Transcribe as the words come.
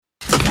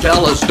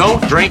Fellas,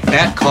 don't drink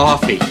that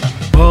coffee.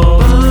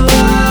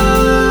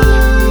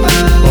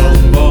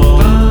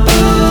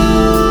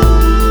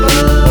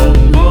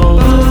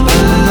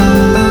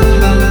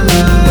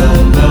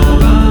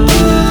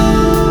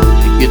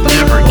 You'd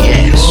never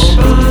guess.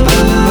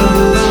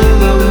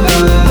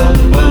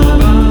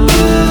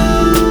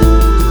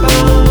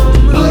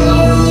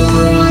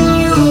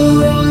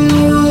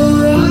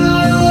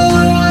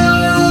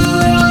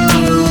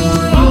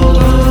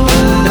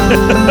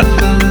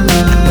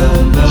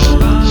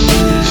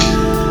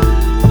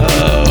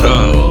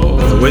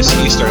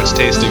 Whiskey starts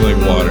tasting like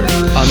water.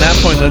 On that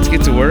point, let's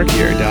get to work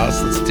here,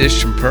 Dallas. Let's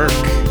dish some perk.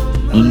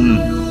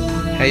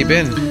 How you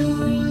been?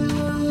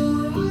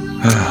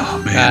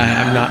 Oh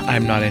man,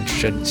 I'm not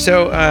interested.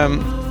 So,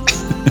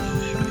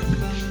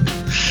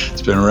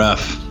 it's been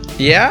rough.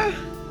 Yeah.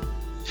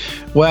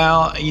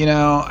 Well,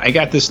 I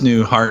got this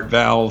new heart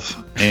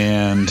valve,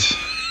 and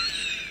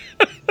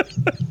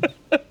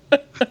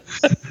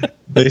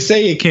they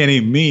say you can't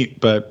eat meat,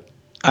 but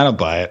I don't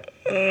buy it.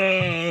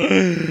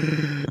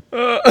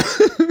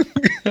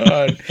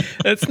 God,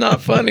 that's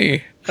not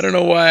funny. I don't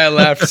know why I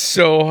laughed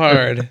so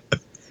hard.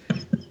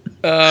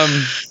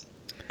 No,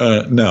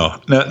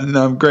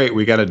 I'm great.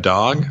 We got a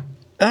dog.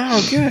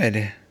 Oh,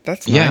 good.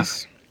 That's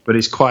nice. But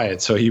he's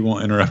quiet, so he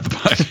won't interrupt the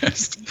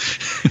podcast.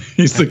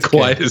 He's the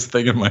quietest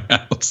thing in my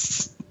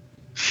house.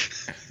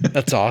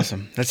 That's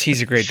awesome.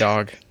 He's a great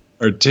dog.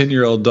 Our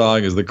 10-year-old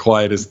dog is the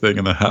quietest thing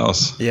in the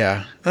house.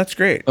 Yeah, that's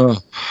great.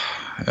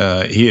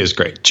 He is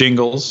great.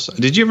 Jingles.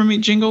 Did you ever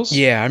meet Jingles?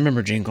 Yeah, I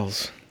remember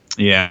Jingles.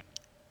 Yeah.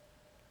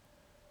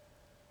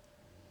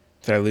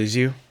 Did I lose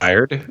you?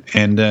 Hired,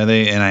 and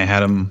I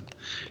had him,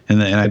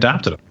 and I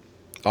adopted him.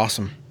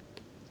 Awesome.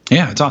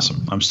 Yeah, it's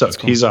awesome. I'm stoked.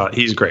 Cool.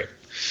 He's great.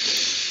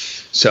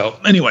 So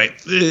anyway,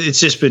 it's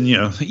just been you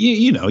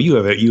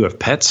have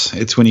pets.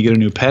 It's when you get a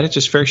new pet, it's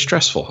just very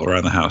stressful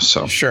around the house.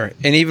 So sure,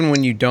 and even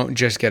when you don't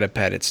just get a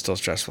pet, it's still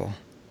stressful.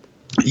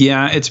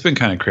 Yeah, it's been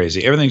kind of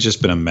crazy. Everything's just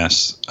been a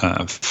mess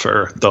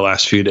for the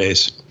last few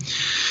days.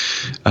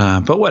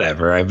 But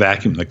whatever. I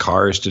vacuumed the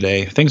cars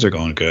today. Things are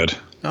going good.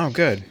 Oh,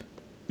 good.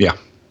 Yeah.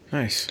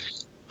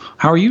 Nice.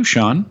 How are you,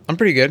 Sean? I'm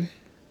pretty good.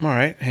 I'm all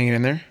right. Hanging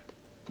in there.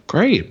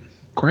 Great.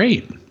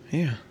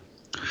 Yeah.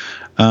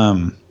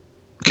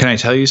 Can I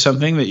tell you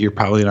something that you're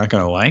probably not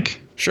going to like?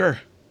 Sure.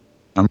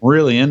 I'm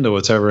really into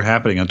what's ever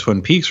happening on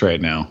Twin Peaks right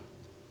now.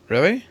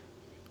 Really?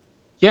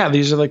 Yeah,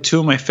 these are like two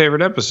of my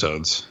favorite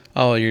episodes.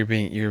 Oh, you're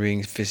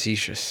being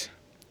facetious.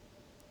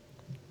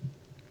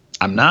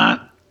 I'm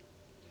not.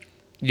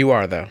 You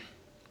are, though.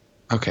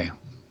 Okay.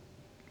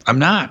 I'm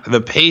not.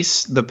 The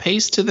pace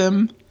to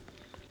them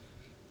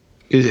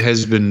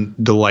has been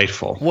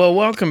delightful. Well,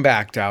 welcome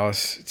back,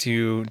 Dallas,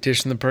 to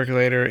Dish in the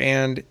Percolator,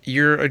 and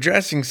you're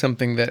addressing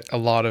something that a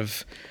lot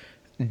of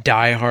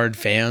diehard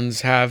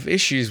fans have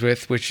issues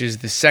with, which is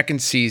the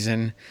second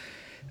season,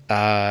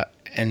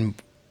 and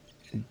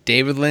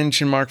David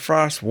Lynch and Mark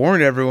Frost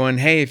warned everyone,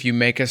 hey, if you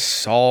make us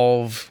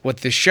solve what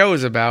this show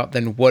is about,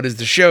 then what is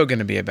the show going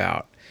to be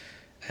about?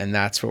 And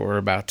that's what we're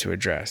about to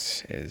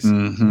address, is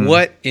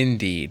what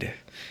indeed.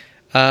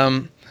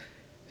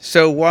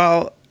 So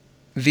while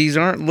these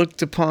aren't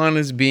looked upon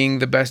as being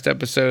the best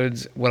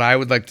episodes, what I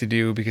would like to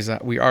do, because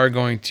we are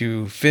going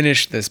to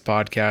finish this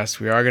podcast,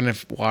 we are going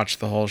to watch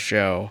the whole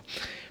show,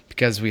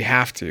 because we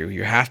have to.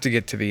 You have to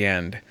get to the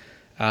end.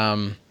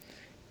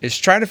 Is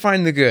try to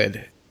find the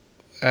good.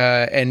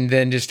 And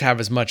then just have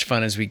as much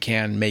fun as we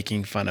can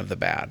making fun of the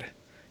bad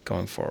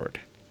going forward.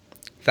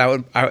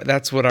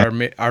 That's what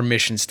our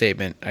mission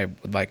statement I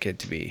would like it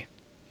to be.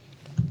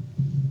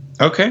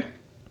 Okay.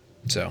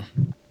 So.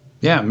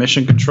 Yeah,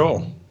 mission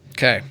control.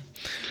 Okay.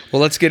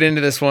 Well, let's get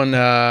into this one.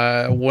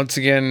 Once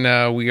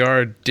again, we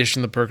are Dish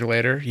in the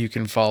Percolator. You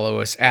can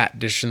follow us at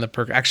Dish in the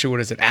Percolator. Actually, what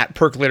is it? At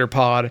Percolator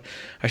Pod.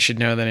 I should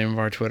know the name of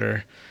our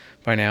Twitter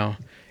by now.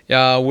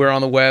 We're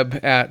on the web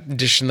at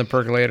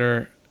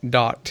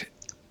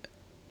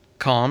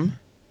dishinthepercolator.com,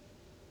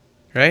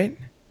 right?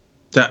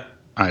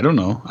 I don't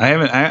know.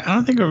 I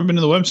don't think I've ever been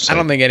to the website. I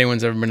don't think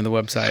anyone's ever been to the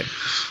website.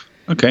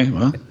 Okay,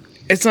 well,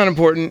 it's not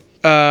important.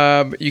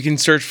 You can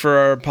search for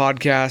our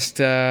podcast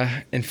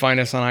and find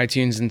us on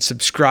iTunes and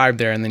subscribe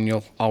there, and then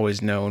you'll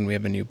always know when we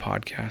have a new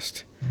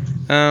podcast.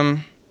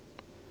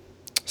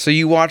 So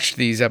you watched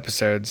these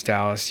episodes,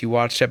 Dallas. You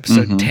watched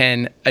episode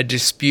 10, A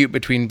Dispute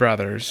Between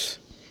Brothers.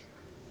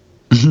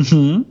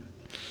 And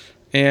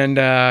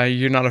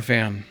you're not a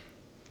fan.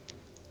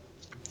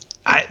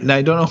 I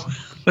don't know.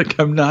 Like,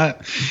 I'm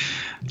not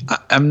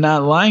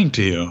lying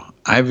to you.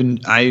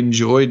 I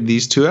enjoyed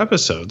these two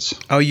episodes.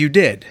 Oh, you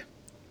did?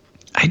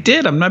 I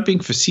did. I'm not being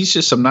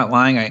facetious. I'm not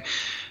lying.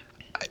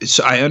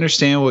 So I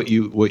understand what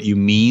you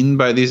mean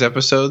by these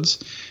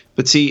episodes,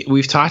 but see,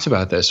 we've talked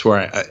about this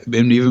where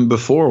and even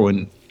before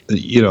when,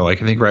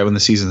 like I think right when the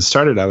season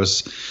started,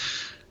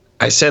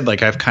 I said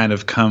like I've kind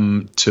of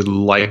come to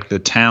like the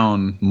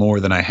town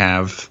more than I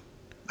have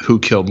Who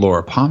Killed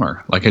Laura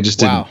Palmer. Like I just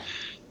didn't.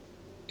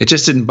 It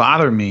just didn't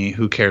bother me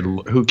who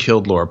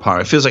killed Laura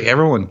Palmer. It feels like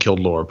everyone killed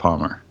Laura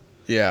Palmer.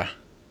 Yeah.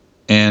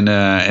 And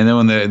then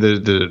when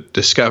the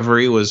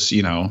discovery was,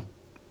 you know,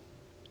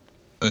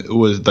 it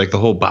was like the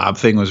whole Bob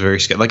thing was very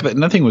scary. Like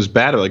nothing was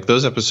bad. Like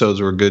those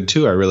episodes were good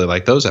too. I really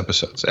like those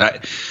episodes. I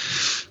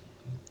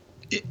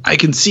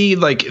can see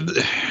like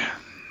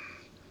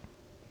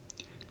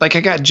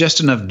I got just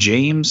enough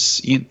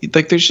James.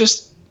 Like there's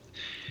just,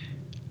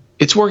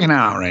 it's working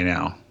out right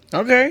now.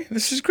 Okay,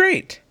 this is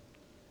great.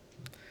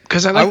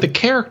 Because I like the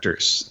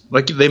characters.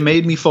 Like they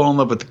made me fall in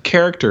love with the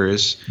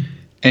characters,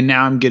 and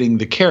now I'm getting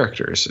the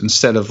characters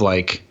instead of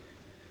like,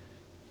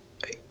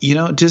 you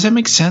know, does that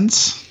make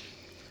sense?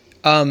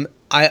 I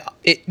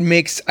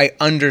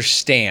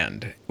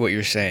understand what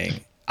you're saying.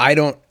 I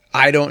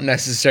don't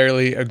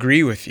necessarily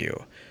agree with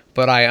you,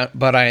 but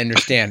I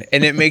understand,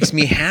 and it makes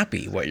me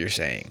happy what you're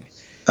saying.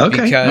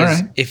 Okay, because all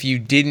right. if you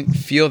didn't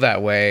feel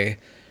that way,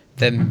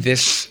 then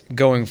this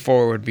going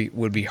forward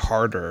would be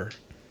harder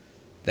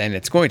than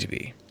it's going to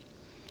be.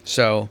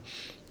 So,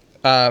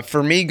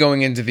 for me,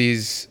 going into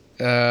these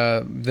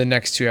the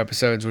next 2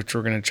 episodes, which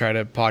we're going to try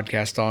to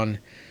podcast on,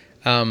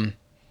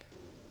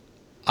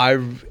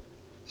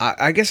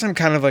 I guess I'm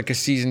kind of like a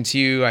season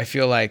 2. I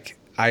feel like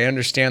I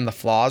understand the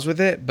flaws with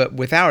it, but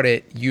without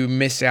it, you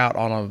miss out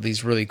on all of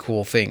these really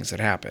cool things that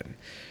happen.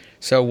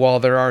 So while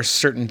there are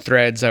certain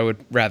threads I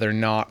would rather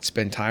not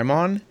spend time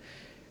on,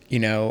 you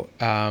know,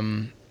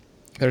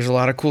 there's a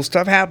lot of cool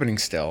stuff happening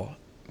still.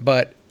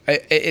 But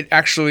it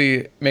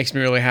actually makes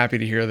me really happy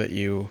to hear that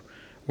you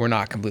were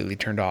not completely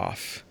turned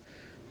off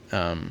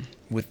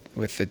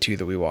with the 2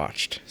 that we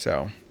watched.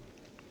 So,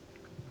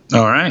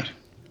 All right.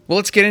 well,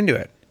 let's get into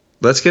it.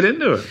 Let's get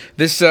into it.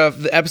 This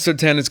the episode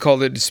 10 is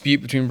called "A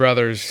Dispute Between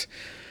Brothers."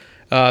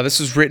 This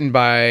was written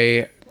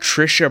by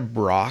Trisha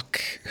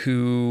Brock,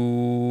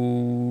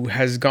 who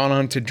has gone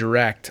on to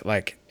direct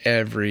like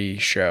every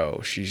show.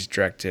 She's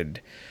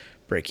directed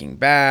Breaking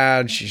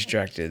Bad. She's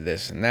directed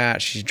this and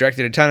that. She's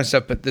directed a ton of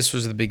stuff, but this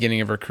was the beginning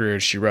of her career.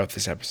 She wrote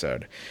this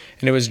episode,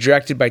 and it was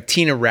directed by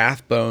Tina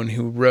Rathbone,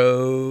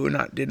 who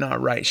did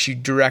not write. She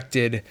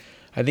directed,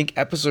 I think,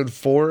 episode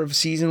 4 of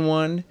season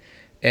 1,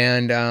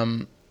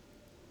 and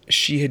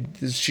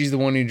she's the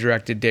one who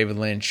directed David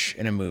Lynch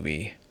in a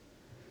movie.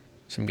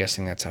 So I'm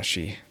guessing that's how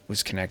she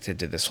was connected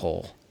to this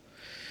whole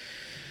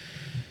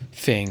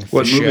thing.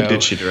 What movie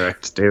did she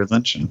direct? David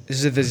Lynch?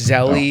 This is the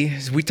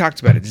Zelly. We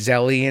talked about it.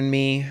 Zelly and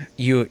Me.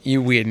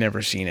 We had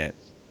never seen it.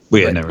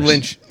 We had never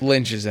seen it.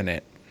 Lynch is in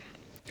it.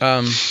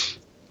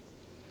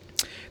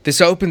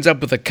 This opens up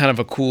with a kind of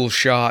a cool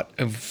shot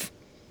of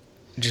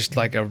just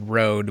like a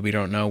road. We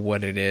don't know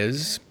what it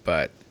is,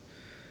 but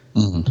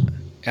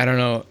I don't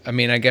know. I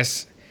mean, I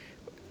guess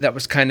that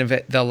was kind of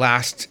it. The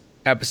last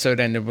episode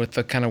ended with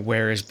the kind of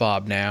 "Where is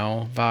Bob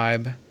now"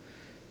 vibe,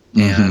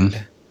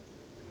 and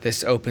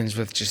this opens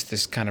with just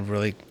this kind of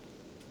really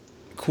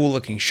cool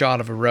looking shot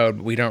of a road,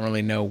 but we don't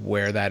really know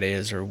where that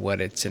is or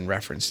what it's in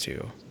reference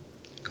to.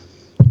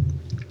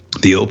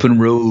 The open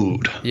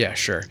road. Yeah,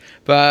 sure.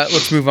 But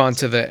let's move on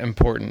to the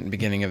important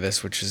beginning of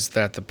this, which is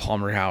at the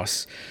Palmer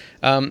house.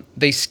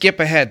 They skip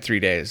ahead 3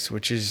 days,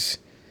 which is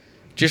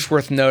just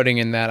worth noting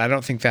in that I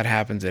don't think that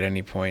happens at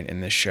any point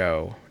in this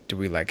show. Do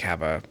we like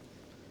have a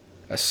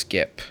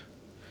skip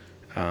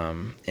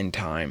in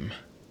time?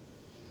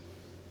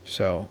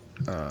 So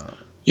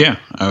yeah,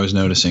 I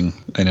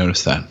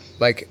noticed that.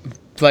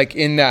 Like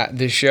in that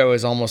this show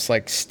is almost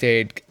like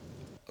stayed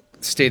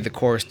the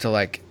course to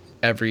like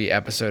every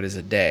episode is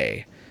a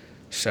day.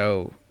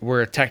 So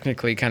we're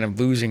technically kind of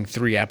losing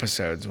 3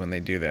 episodes when they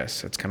do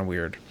this. It's kind of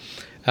weird.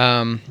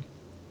 The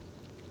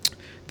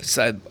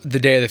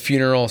day of the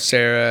funeral,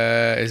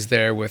 Sarah is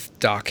there with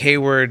Doc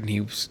Hayward, and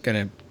he was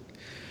going to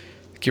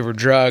give her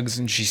drugs,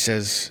 and she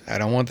says, "I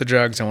don't want the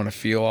drugs. I want to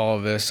feel all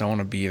of this. I want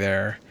to be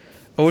there."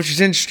 Which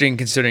is interesting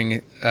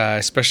considering,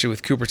 especially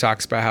with Cooper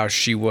talks about how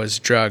she was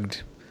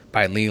drugged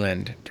by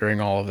Leland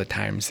during all of the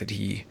times that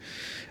he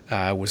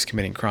was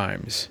committing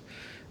crimes,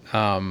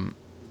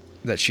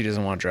 that she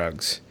doesn't want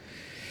drugs.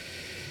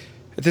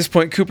 At this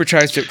point, Cooper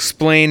tries to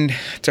explain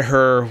to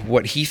her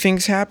what he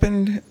thinks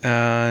happened,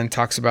 and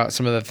talks about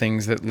some of the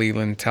things that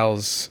Leland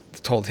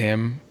told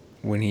him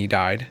when he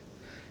died,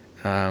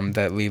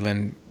 that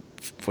Leland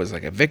was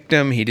like a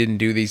victim. He didn't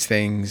do these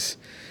things.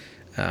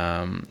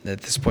 At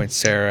this point,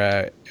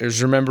 Sarah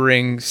is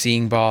remembering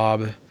seeing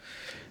Bob.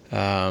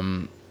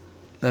 And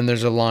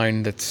there's a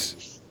line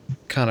that's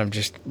kind of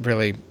just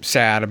really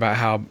sad about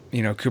how,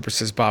 you know, Cooper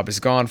says Bob is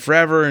gone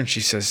forever, and she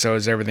says, "So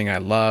is everything I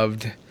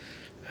loved."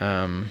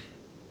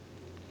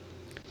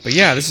 But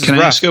yeah, this is Can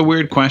rough. I ask a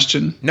weird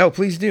question? No,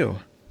 please do.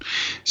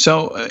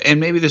 So, and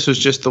maybe this was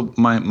just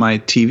my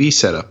TV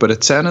setup, but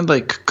it sounded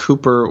like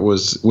Cooper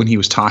was, when he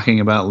was talking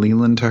about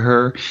Leland to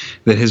her,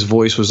 that his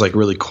voice was like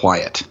really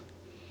quiet.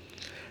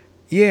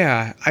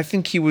 Yeah, I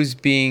think he was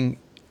being,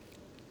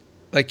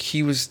 like,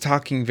 he was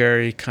talking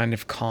very kind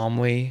of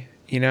calmly,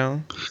 you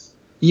know?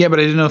 Yeah, but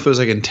I didn't know if it was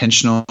like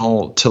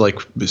intentional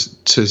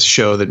to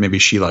show that maybe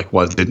she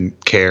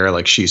didn't care,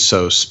 like she's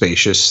so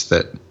spacious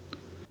that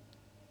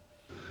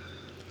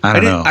I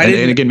don't know.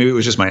 And again, maybe it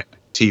was just my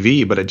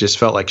TV, but it just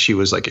felt like she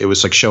was like, it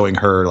was like showing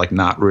her like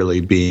not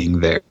really being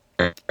there.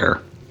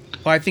 Well,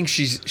 I think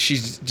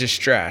she's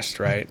distressed,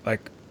 right?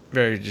 Like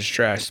very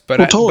distressed.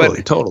 But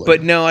totally.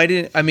 But no, I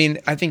didn't. I mean,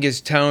 I think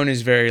his tone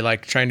is very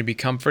like trying to be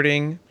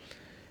comforting,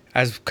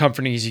 as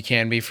comforting as you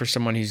can be for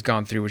someone who's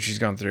gone through what she's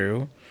gone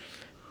through.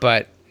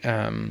 But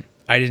I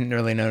didn't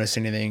really notice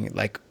anything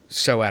like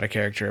so out of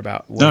character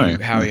about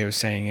how he was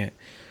saying it.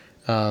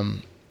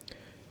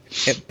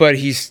 But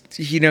he's,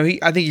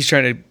 I think he's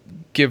trying to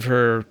give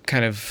her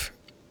kind of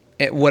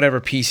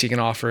whatever piece he can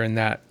offer in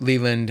that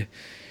Leland,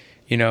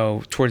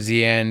 towards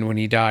the end when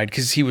he died,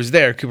 because he was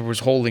there, Cooper was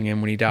holding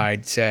him when he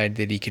died, said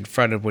that he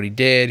confronted what he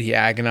did, he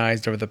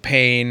agonized over the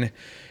pain,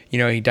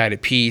 he died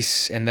at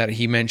peace, and that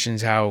he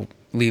mentions how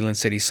Leland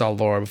said he saw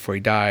Laura before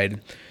he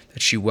died,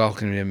 that she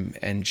welcomed him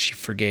and she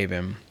forgave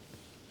him.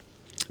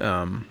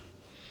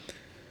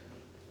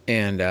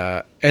 And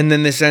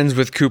then this ends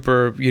with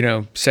Cooper,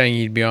 saying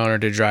he'd be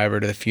honored to drive her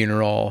to the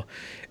funeral.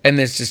 And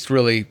there's just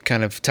really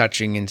kind of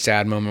touching and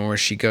sad moment where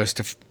she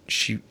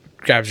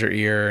grabs her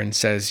ear and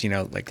says,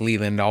 like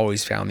Leland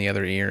always found the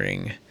other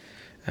earring.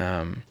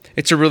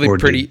 It's a really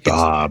pretty.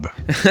 Bob.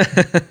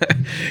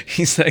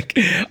 He's like,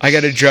 I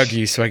got to drug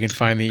you so I can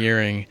find the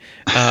earring.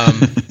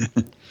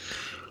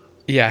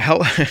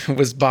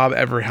 Was Bob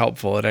ever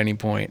helpful at any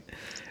point?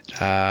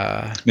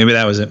 Maybe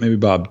that was it. Maybe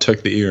Bob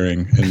took the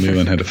earring and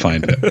Leland had to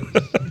find it.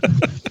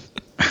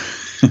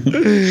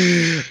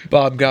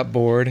 Bob got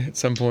bored at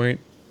some point.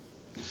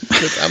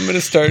 Like, I'm going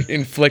to start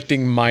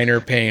inflicting minor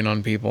pain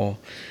on people.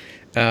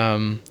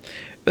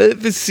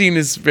 This scene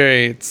is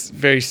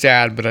very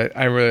sad, but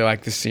I really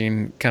like the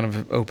scene kind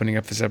of opening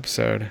up this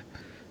episode.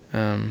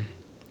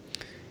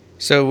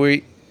 So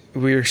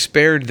we're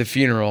spared the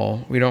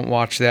funeral. We don't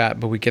watch that,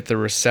 but we get the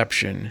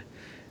reception.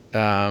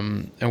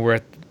 And we're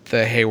at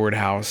the Hayward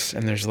house,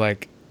 and there's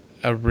like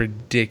a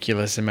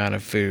ridiculous amount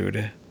of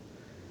food.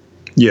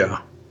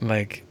 Yeah.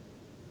 Like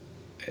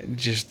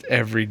just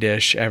every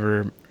dish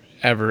ever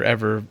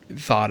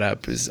thought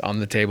up is on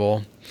the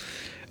table.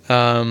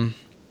 Nadine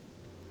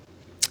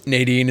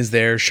is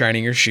there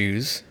shining her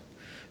shoes,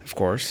 of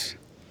course.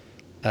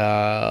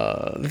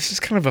 This is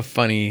kind of a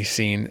funny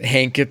scene.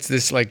 Hank gets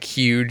this like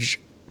huge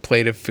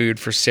plate of food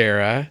for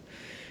Sarah,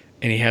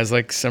 and he has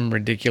like some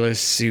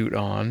ridiculous suit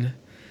on.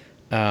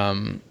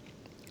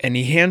 And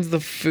he hands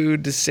the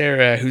food to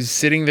Sarah, who's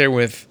sitting there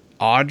with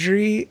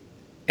Audrey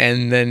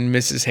and then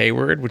Mrs.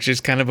 Hayward, which is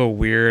kind of a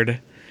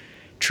weird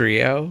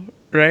trio,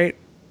 right?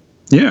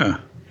 Yeah.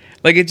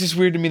 Like, it's just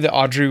weird to me that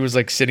Audrey was,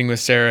 like, sitting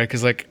with Sarah,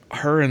 because, like,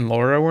 her and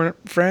Laura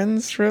weren't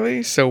friends,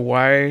 really? So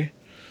why?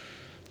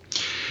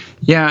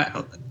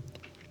 Yeah.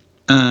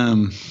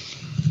 No,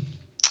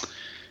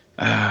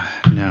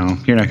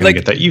 you're not going to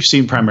get that. You've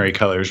seen Primary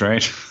Colors,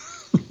 right?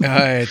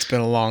 It's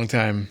been a long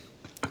time.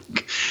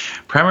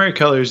 Primary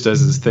Colors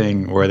does this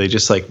thing where they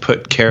just like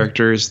put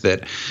characters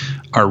that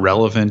are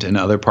relevant in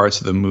other parts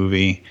of the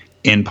movie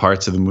in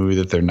parts of the movie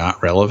that they're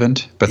not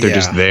relevant, but they're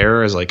just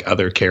there as like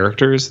other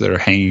characters that are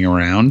hanging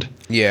around.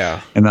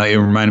 Yeah. And it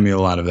reminded me a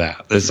lot of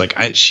that. It's like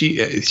she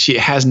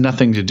has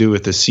nothing to do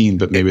with the scene,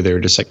 but maybe they were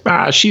just like,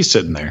 she's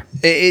sitting there.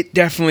 It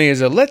definitely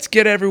is let's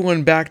get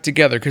everyone back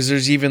together, because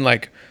there's even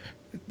like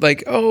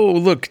oh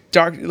look,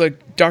 Dr.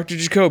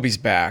 Jacoby's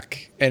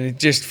back, and it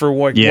just for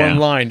one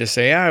line to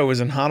say I was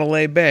in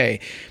Honolulu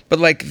Bay, but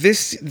like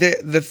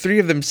the three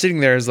of them sitting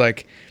there is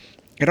like,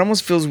 it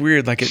almost feels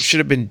weird, like it should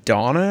have been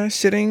Donna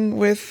sitting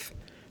with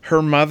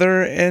her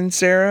mother and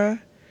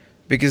Sarah,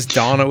 because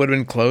Donna would have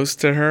been close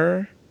to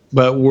her.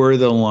 But were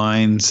the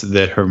lines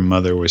that her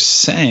mother was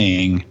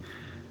saying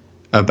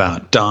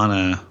about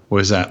Donna,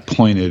 was that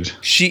pointed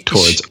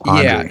towards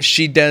Audrey? Yeah,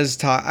 she does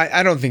talk.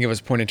 I don't think it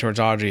was pointed towards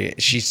Audrey.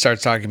 She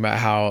starts talking about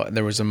how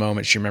there was a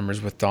moment she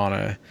remembers with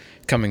Donna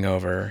coming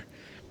over.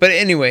 But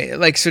anyway,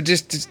 like, so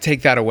just to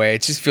take that away,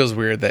 it just feels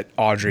weird that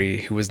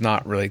Audrey, who was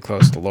not really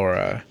close to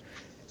Laura,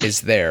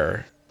 is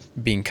there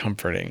being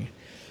comforting.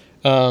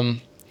 So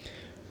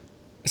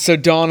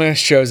Donna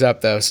shows up,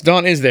 though. So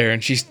Donna is there,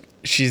 and she's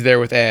there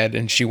with Ed,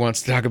 and she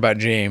wants to talk about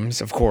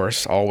James, of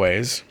course,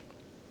 always.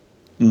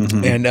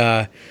 Mm-hmm.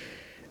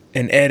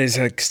 And Ed has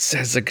like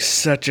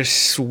such a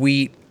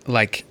sweet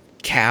like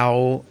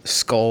cow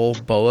skull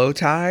bolo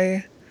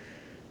tie.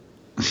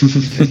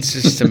 It's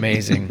just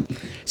amazing.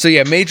 So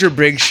yeah, Major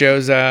Briggs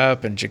shows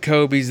up and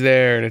Jacoby's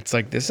there, and it's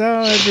like this.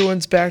 Oh,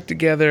 everyone's back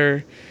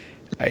together,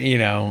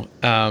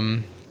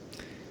 And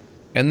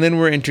then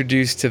we're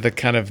introduced to the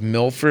kind of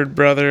Milford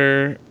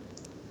brother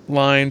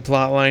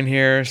plot line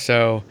here.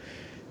 So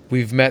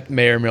we've met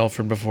Mayor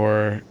Milford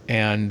before,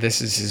 and this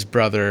is his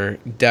brother,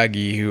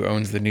 Dougie, who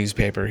owns the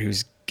newspaper,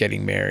 who's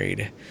getting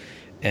married.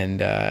 And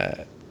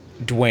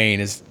Dwayne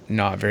is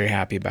not very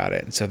happy about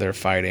it, so they're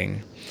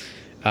fighting.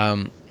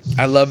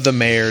 I love the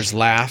mayor's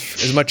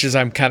laugh. As much as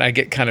I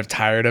get kind of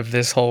tired of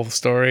this whole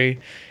story,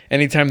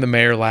 anytime the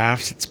mayor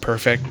laughs, it's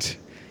perfect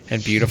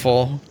and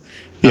beautiful.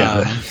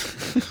 Yeah.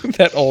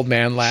 That old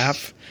man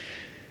laugh.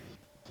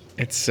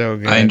 It's so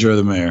good. I enjoy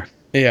the mayor.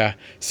 Yeah.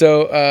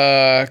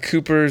 So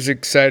Cooper's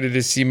excited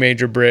to see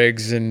Major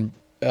Briggs, and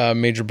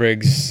Major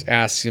Briggs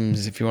asks him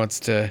if he wants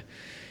to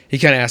he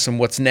kind of asks him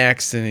what's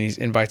next, and he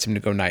invites him to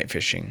go night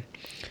fishing,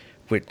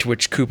 to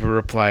which Cooper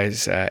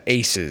replies,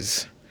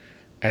 aces,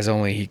 as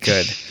only he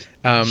could.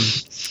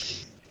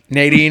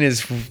 Nadine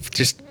is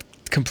just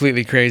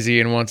completely crazy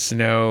and wants to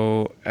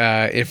know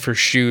if her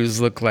shoes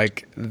look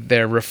like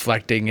they're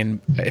reflecting and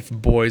if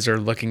boys are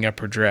looking up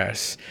her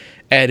dress.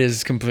 Ed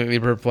is completely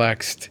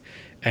perplexed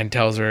and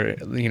tells her,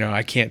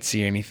 I can't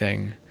see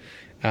anything.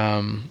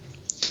 Yeah,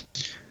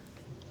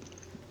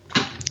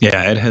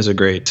 Ed has a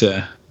great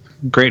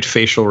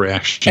facial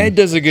reaction. Ed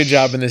does a good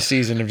job in this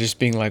season of just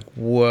being like,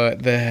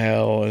 what the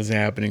hell is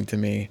happening to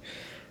me?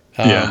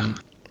 Yeah.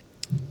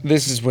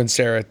 This is when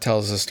Sarah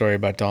tells a story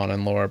about Dawn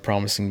and Laura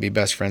promising to be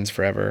best friends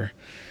forever,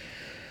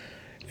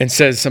 and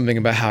says something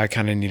about how I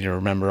kind of need to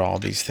remember all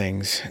these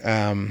things.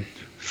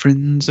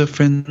 Friends are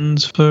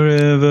friends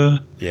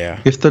forever.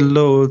 Yeah. If the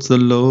Lord's the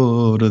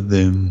Lord of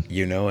them.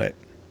 You know it.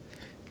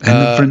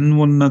 And the friend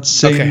will not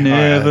say okay,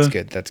 never. All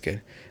right, that's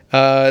good.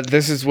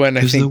 This is when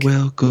I think the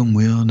welcome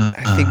will not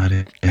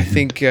I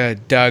think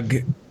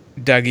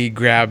Dougie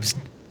grabs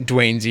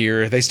Dwayne's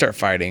ear. They start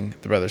fighting.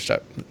 The brothers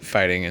start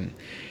fighting, and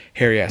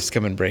Harry has to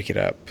come and break it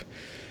up.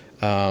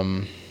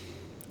 And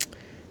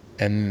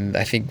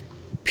I think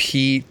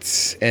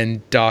Pete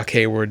and Doc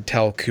Hayward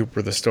tell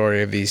Cooper the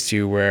story of these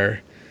two,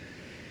 where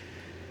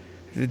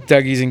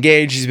Dougie's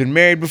engaged. He's been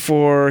married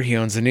before. He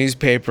owns a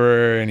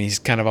newspaper, and he's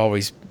kind of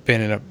always been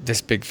in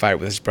this big fight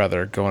with his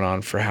brother going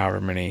on for however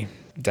many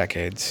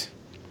decades.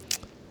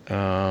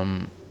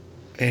 And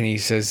he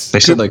says... They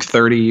said like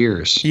 30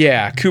 years.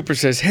 Yeah, Cooper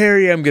says,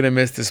 Harry, I'm going to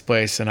miss this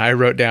place. And I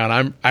wrote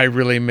down, I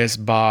really miss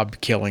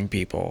Bob killing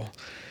people.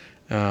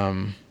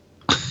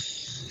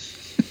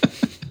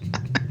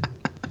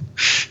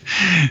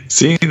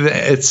 See,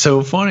 it's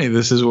so funny.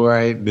 This is where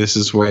I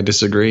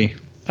disagree.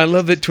 I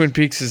love that Twin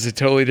Peaks is a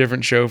totally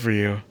different show for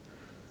you.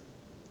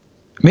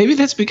 Maybe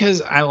that's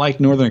because I like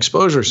Northern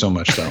Exposure so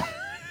much, though.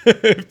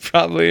 It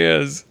probably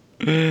is.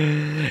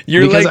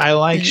 Because I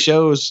like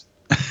shows.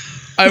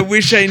 I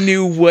wish I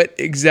knew what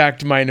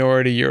exact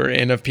minority you're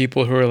in of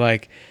people who are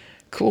like,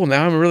 cool,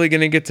 now I'm really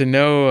going to get to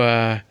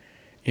know,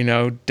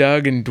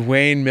 Doug and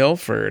Dwayne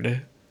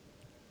Milford.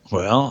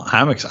 Well,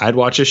 I'd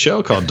watch a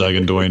show called Doug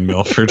and Dwayne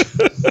Milford.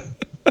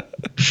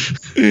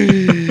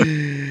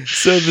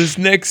 So this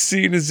next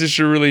scene is just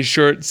a really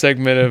short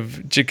segment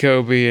of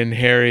Jacoby and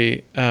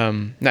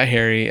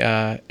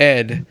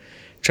Ed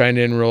trying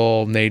to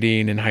enroll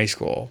Nadine in high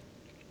school.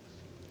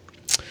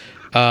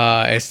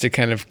 As to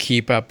kind of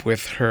keep up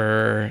with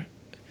her,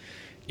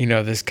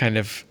 this kind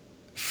of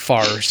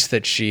farce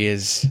that she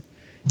is.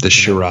 The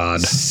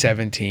charade.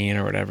 17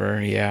 or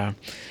whatever, yeah.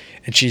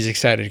 And she's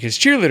excited because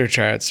cheerleader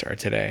tryouts are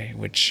today,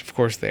 which of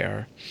course they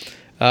are.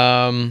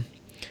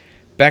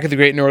 Back at the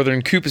Great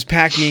Northern, Coop is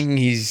packing.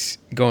 He's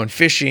going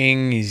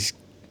fishing. He's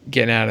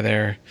getting out of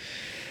there.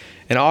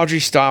 And Audrey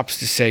stops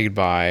to say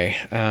goodbye.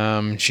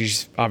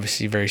 She's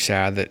obviously very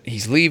sad that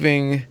he's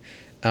leaving.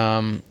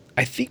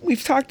 I think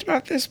we've talked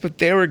about this, but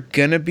they were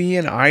going to be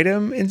an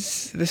item in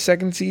the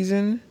second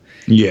season.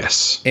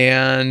 Yes.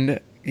 And,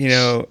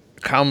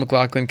 Kyle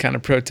MacLachlan kind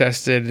of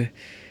protested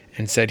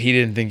and said he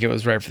didn't think it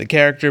was right for the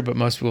character, but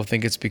most people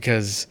think it's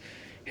because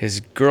his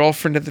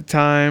girlfriend at the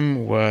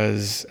time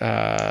was...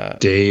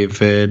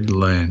 David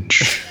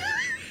Lynch.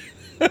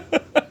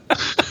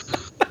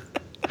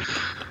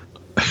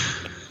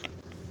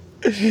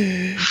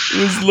 It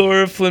was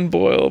Laura Flynn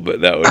Boyle, but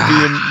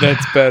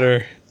that's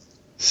better.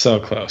 So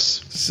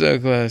close. So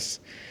close.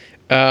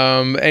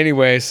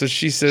 Anyway, so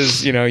she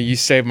says, you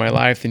saved my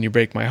life, then you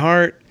break my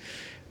heart.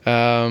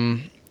 But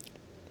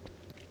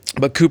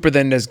Cooper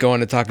then does go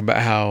on to talk about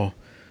how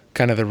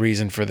kind of the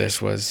reason for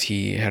this was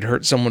he had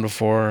hurt someone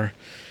before.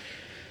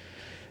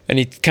 And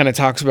he finally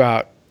talks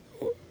about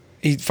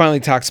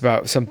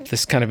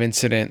this kind of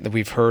incident that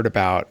we've heard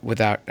about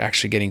without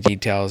actually getting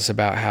details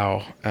about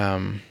how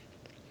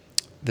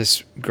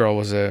this girl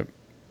was a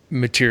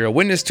material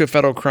witness to a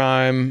federal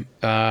crime,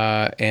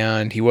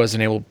 and he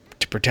wasn't able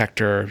to protect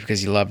her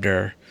because he loved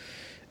her,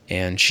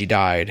 and she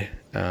died.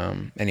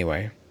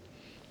 Anyway,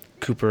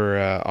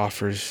 Cooper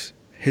offers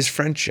his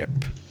friendship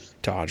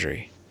to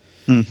Audrey,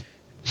 to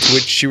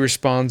which she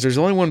responds, "There's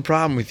only one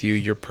problem with you.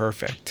 You're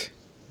perfect."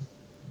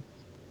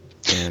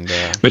 And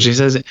but she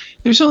says,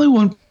 "There's only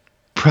one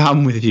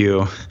problem with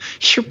you.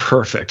 You're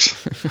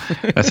perfect."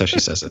 That's how she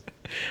says it.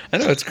 I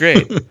know, it's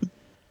great.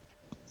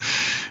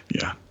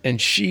 Yeah. And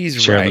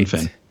she's Sherilyn right.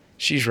 Finn.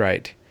 She's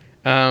right.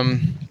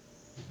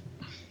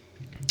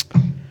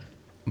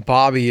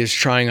 Bobby is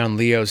trying on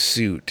Leo's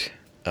suit.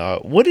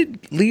 What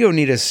did Leo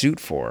need a suit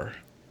for?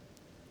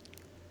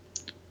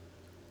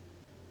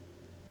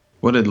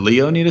 What did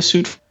Leo need a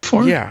suit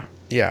for? Yeah.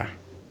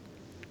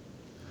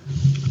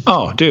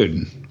 Oh,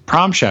 dude.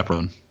 Prom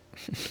chaperone.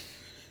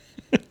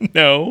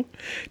 No.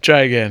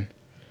 Try again.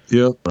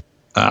 Yep.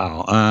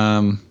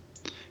 Oh,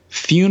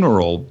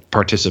 funeral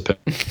participant.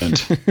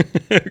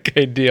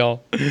 Okay,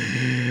 deal.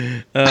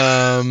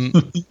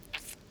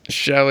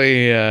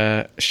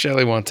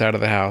 Shelley wants out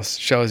of the house.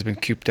 Shelley's been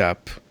cooped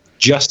up.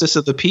 Justice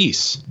of the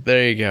peace.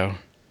 There you go.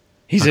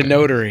 He's a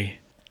notary.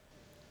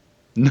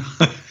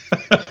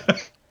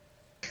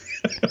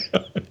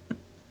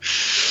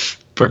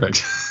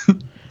 Perfect.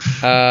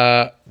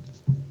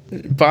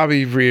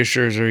 Bobby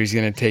reassures her he's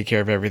going to take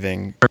care of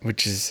everything,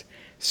 which is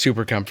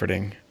super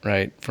comforting,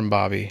 right? From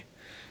Bobby,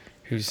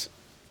 who's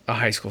a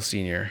high school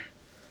senior.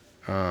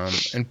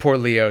 And poor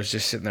Leo's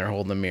just sitting there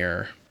holding the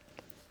mirror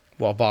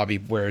while Bobby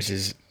wears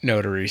his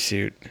notary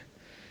suit.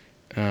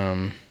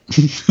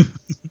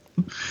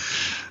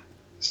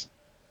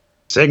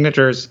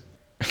 Signatures.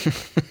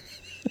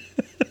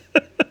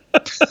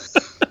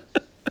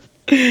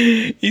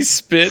 He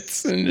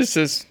spits and just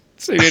says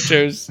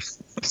signatures.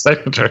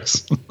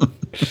 Signatures.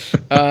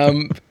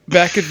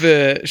 Back at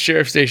the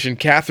sheriff station,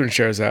 Catherine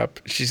shows up.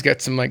 She's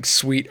got some like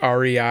sweet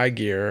REI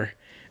gear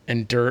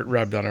and dirt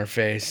rubbed on her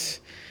face.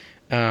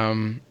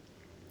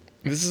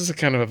 This is a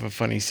kind of a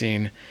funny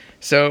scene.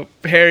 So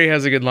Harry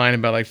has a good line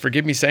about like,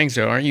 "Forgive me saying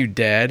so, aren't you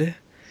dead?"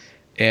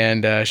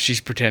 And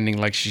she's pretending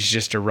like she's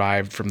just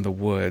arrived from the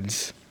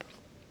woods.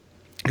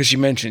 Because she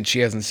mentioned she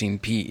hasn't seen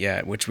Pete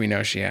yet, which we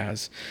know she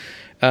has.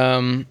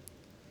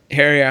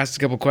 Harry asks a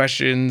couple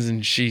questions,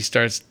 and she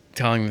starts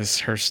telling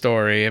her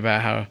story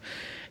about how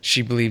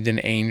she believed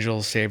an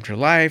angel saved her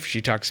life.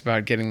 She talks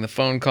about getting the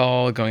phone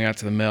call, going out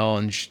to the mill,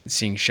 and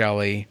seeing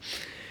Shelley.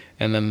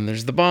 And then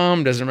there's the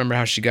bomb, doesn't remember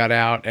how she got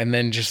out, and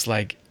then just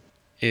like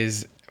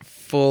is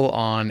full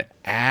on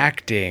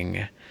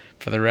acting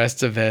for the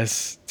rest of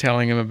this,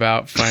 telling him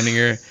about finding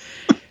her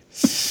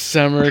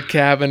summer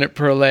cabin at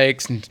Pearl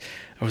Lakes, and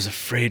I was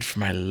afraid for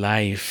my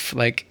life.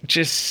 Like,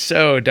 just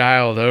so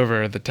dialed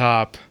over the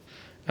top.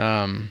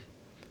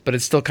 But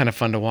it's still kind of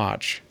fun to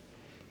watch.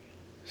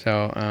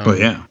 So,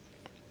 yeah.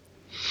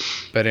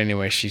 But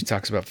anyway, she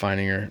talks about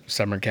finding her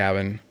summer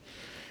cabin.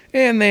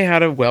 And they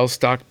had a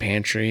well-stocked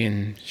pantry,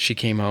 and she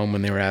came home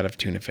when they were out of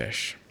tuna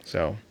fish.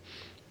 So,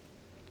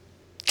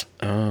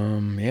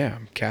 yeah,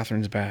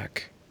 Catherine's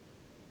back.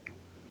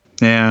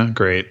 Yeah,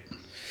 great.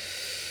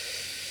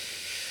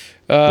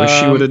 Wish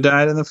she would have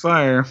died in the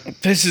fire.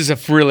 This is a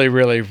really,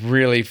 really,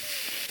 really...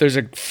 There's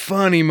a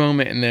funny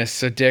moment in this.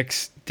 So Dick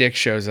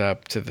shows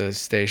up to the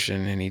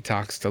station, and he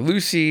talks to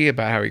Lucy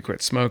about how he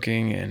quit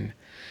smoking, and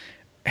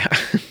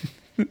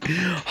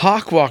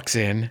Hawk walks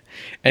in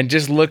and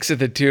just looks at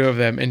the two of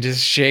them and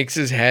just shakes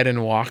his head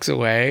and walks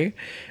away.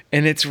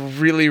 And it's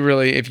really,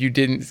 really, if you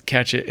didn't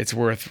catch it, it's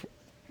worth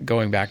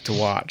going back to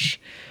watch.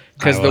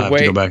 Because the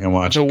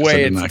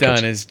way it's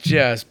done is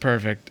just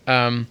perfect.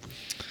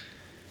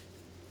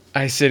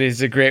 I said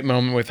it's a great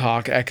moment with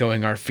Hawk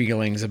echoing our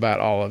feelings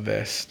about all of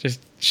this, just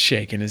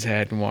shaking his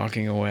head and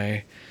walking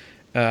away.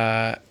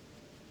 So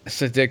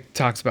Dick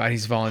talks about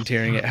he's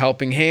volunteering at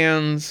Helping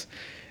Hands,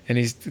 and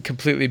he's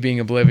completely being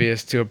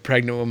oblivious to a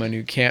pregnant woman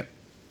who can't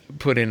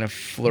put in a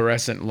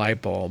fluorescent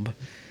light bulb.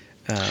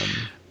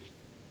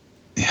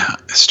 Yeah,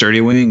 Sturdy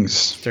Wings.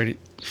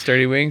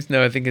 Sturdy Wings?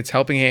 No, I think it's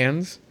Helping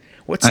Hands.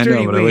 What's Sturdy Wings?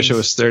 I know, but I wish it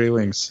was Sturdy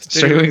Wings.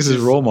 Sturdy Wings is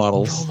Role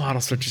Models. Role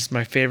Models, which is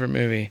my favorite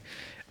movie.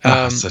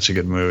 Such a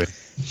good movie.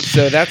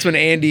 So that's when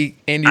Andy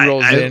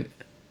rolls in.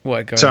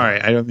 What? Go ahead.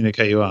 Sorry, I don't mean to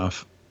cut you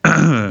off.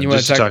 You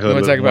want to talk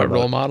about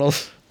role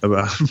models?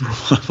 About role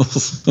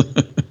models.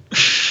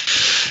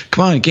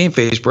 Come on, Game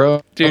Face,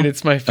 bro. Dude,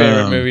 it's my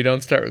favorite movie.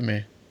 Don't start with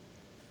me.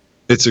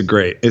 It's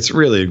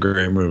really a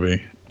great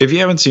movie. If you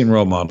haven't seen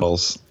Role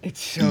Models,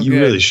 you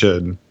really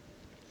should.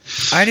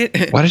 I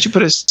didn't. Why did you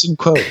put us in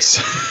quotes?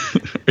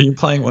 Are you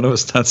implying one of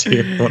us not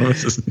here? One of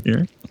us isn't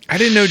here? I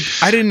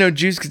didn't know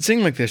Jews could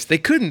sing like this. They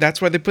couldn't. That's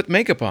why they put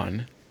makeup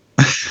on.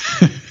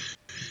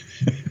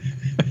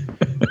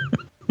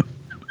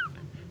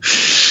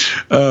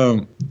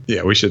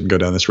 Yeah, we shouldn't go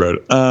down this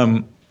road.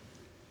 No,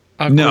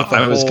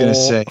 I was going to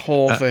say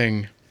whole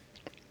thing.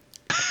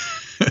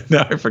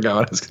 No, I forgot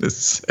what I was going to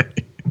say.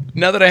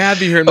 Now that I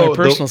have you here in my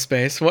personal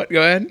space, what?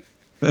 Go ahead.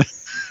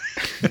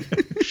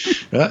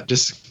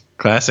 Just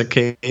classic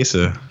case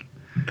of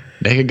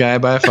naked guy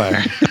by a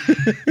fire.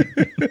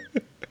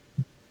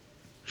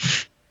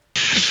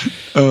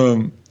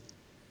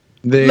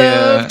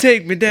 Love,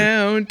 take me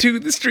down to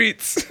the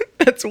streets.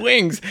 That's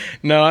Wings.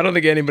 No, I don't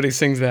think anybody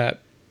sings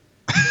that.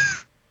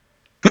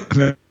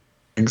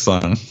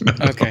 Song.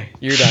 Okay,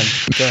 you're done.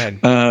 Go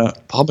ahead.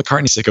 Paul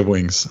McCartney's sick of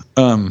Wings.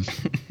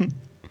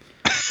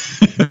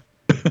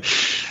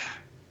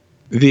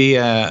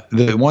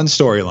 The one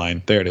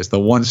storyline, there it is. The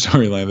one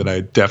storyline that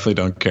I definitely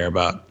don't care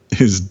about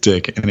is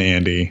Dick and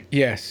Andy.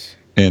 Yes.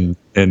 And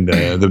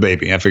the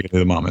baby. I forget who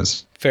the mom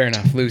is. Fair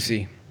enough.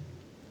 Lucy.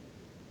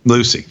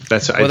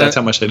 That's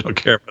how much I don't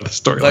care about the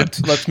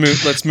storyline.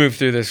 Let's move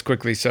through this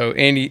quickly. So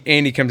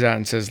Andy comes out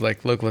and says,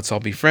 like, look, let's all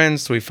be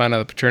friends. So we find out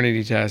the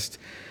paternity test.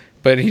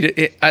 But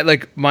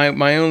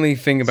my only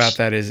thing about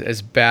that is,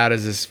 as bad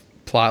as this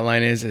plot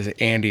line is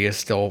Andy is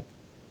still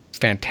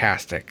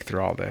fantastic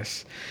through all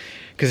this.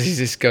 Because he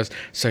just goes,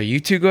 so you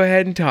two go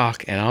ahead and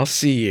talk, and I'll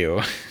see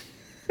you.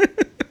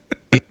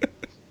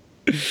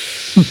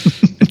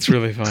 It's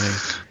really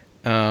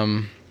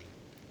funny.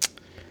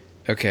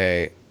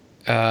 Okay.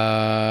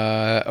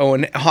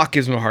 And Hawk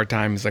gives him a hard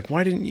time. He's like,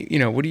 why didn't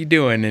you, what are you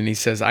doing? And he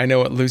says, I know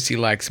what Lucy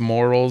likes,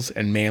 morals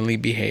and manly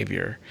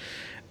behavior.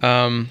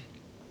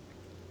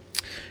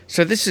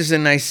 So this is a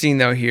nice scene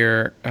though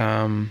here,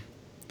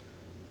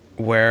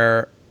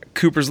 where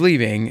Cooper's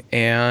leaving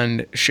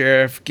and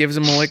Sheriff gives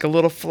him like a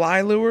little fly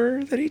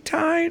lure that he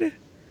tied.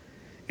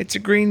 It's a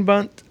green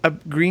butt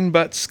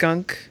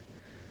skunk.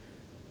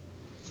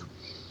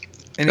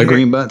 And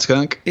Green butt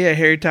skunk? Yeah,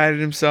 Harry tied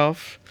it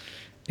himself.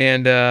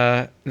 And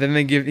then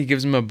he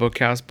gives him a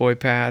Bookhouse Boy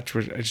patch,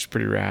 which is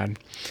pretty rad.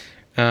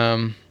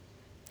 I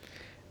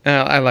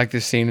like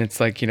this scene. It's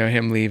like,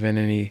 him leaving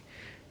and he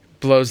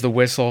blows the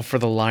whistle for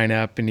the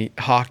lineup and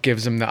Hawk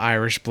gives him the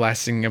Irish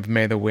blessing of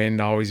may the wind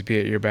always be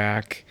at your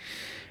back.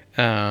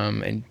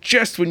 And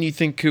just when you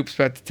think Coop's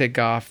about to take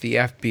off, the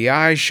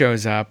FBI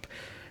shows up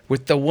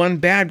with the one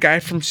bad guy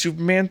from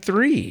Superman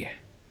 3.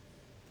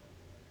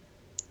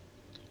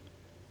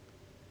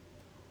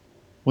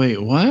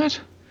 Wait,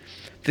 what?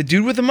 The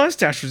dude with the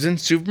mustache was in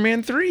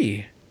Superman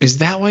 3. Is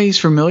that why he's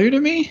familiar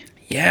to me?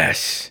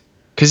 Yes.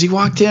 Because he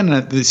walked in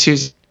and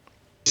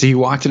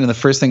the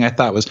first thing I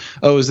thought was,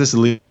 oh, is this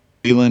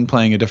Leland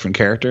playing a different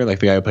character, like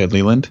the guy who played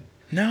Leland?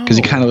 No. Because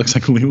he kind of looks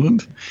like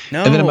Leland.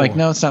 No. And then I'm like,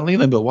 no, it's not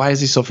Leland, but why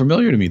is he so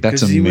familiar to me?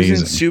 That's amazing. Because he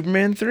was in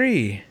Superman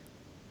 3.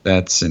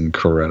 That's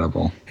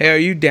incredible. Hey, are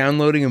you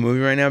downloading a movie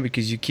right now?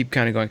 Because you keep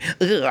kind of going...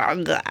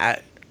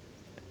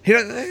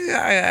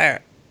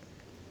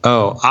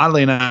 Oh,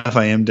 oddly enough,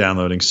 I am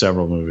downloading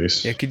several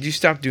movies. Yeah, could you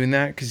stop doing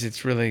that? Because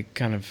it's really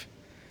kind of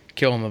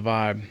killing the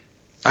vibe.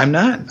 I'm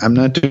not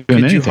doing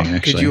anything,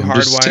 actually. Could you I'm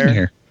just sitting hardwire?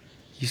 here.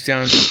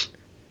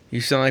 You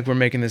sound like we're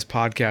making this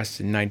podcast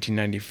in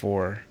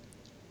 1994.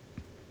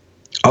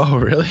 Oh,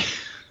 really?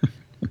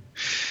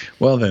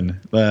 Well then,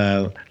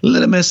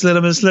 Little Miss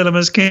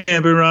can't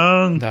be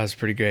wrong. That was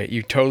pretty great.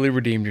 You totally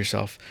redeemed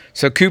yourself.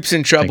 So Coop's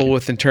in trouble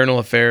with internal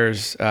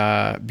affairs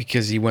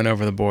because he went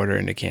over the border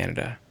into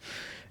Canada.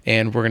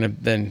 And we're going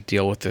to then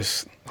deal with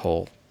this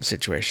whole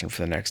situation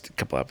for the next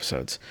couple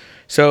episodes.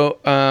 So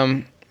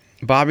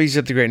Bobby's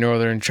at the Great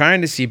Northern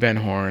trying to see Ben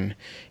Horne.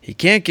 He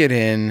can't get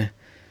in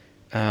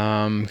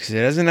because he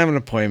doesn't have an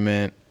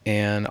appointment.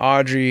 And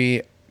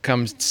Audrey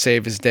comes to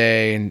save his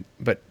day,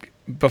 but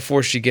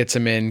before she gets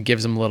him in,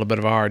 gives him a little bit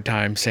of a hard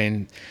time,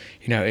 saying,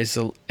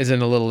 isn't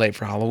a little late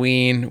for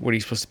Halloween? What are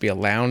you supposed to be, a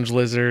lounge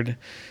lizard?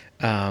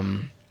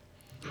 Where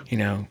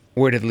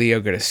did Leo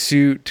get a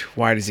suit?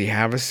 Why does he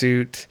have a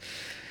suit?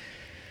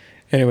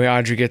 Anyway,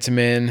 Audrey gets him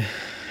in,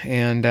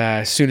 and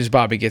as soon as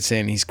Bobby gets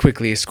in, he's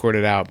quickly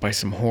escorted out by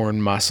some Horn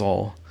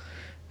muscle.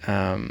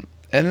 And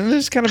then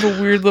there's kind of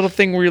a weird little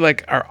thing where you're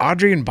like, are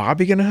Audrey and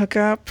Bobby going to hook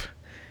up?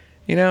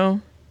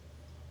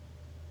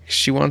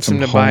 She wants him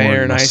to buy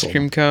her an ice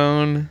cream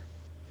cone.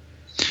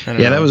 I don't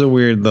know. That was a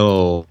weird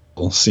little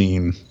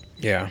scene.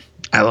 Yeah.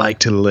 I like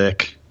to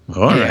lick.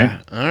 All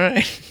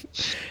right.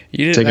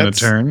 Taking a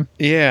turn.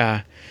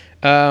 Yeah.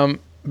 Back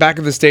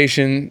at the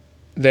station,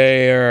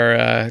 they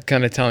are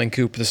kind of telling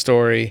Coop the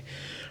story.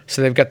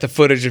 So they've got the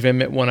footage of him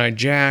at One-Eyed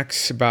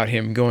Jack's about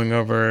him going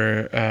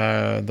over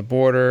the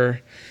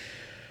border.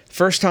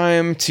 First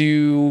time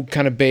to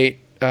kind of bait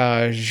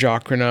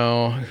Jacques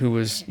Renault, who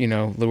was,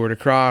 lured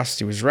across.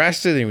 He was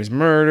arrested, he was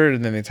murdered,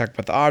 and then they talked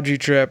about the Audrey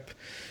trip.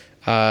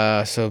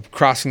 So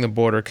crossing the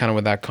border kind of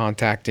without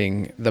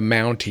contacting the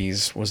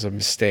Mounties was a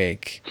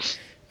mistake.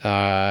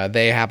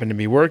 They happened to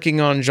be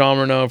working on Jean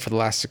Renault for the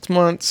last 6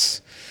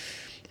 months.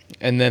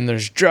 And then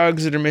there's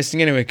drugs that are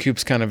missing. Anyway,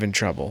 Coop's kind of in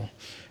trouble.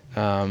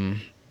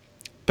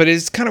 But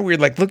it's kind of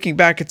weird. Like, looking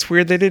back, it's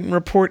weird they didn't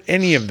report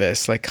any of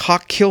this. Like,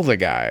 Hawk killed a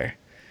guy,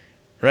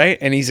 right?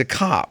 And he's a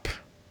cop.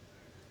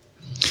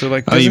 So,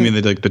 like, you mean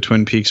the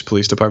Twin Peaks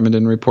Police Department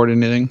didn't report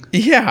anything?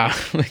 Yeah,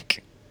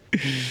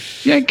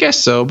 yeah, I guess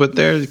so. But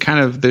there's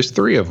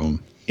 3 of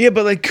them. Yeah,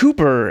 but like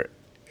Cooper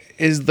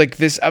is like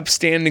this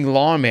upstanding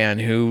lawman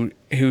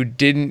who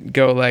didn't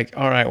go like,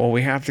 all right, well,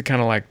 we have to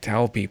kind of like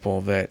tell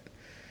people that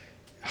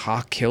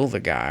Hawk killed a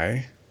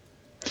guy.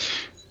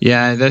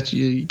 Yeah, that's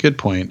a good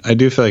point. I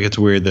do feel like it's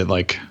weird that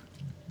like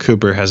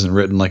Cooper hasn't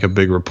written like a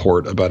big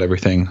report about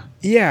everything.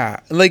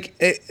 Yeah, like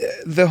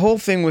the whole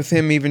thing with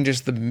him, even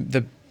just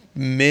the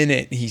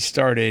minute he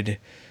started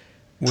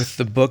with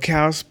the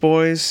Bookhouse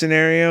Boys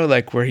scenario,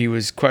 like where he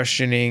was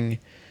questioning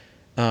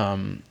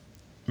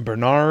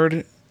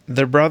Bernard,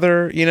 their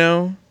brother,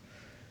 I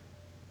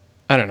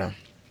don't know.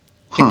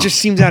 It just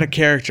seems out of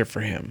character for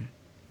him.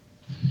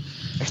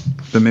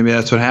 But maybe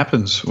that's what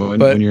happens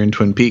when you're in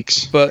Twin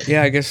Peaks. But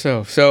yeah, I guess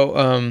so. So,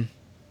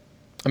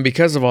 and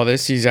because of all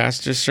this, he's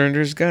asked to surrender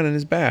his gun and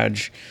his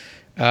badge.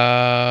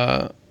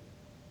 And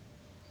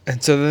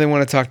so then they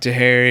want to talk to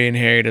Harry, and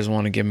Harry doesn't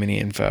want to give him any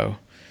info.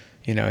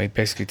 He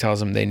basically tells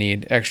them they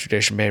need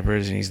extradition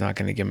papers, and he's not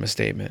going to give them a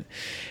statement.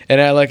 And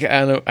I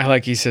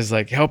like he says,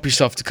 like, help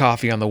yourself to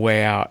coffee on the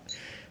way out.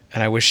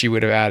 And I wish he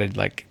would have added,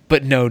 like,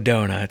 but no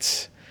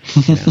donuts.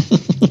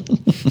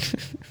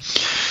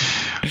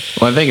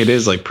 Well, I think it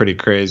is like pretty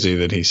crazy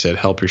that he said,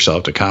 help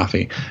yourself to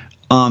coffee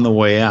on the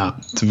way out.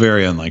 It's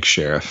very unlike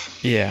Sheriff.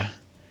 Yeah.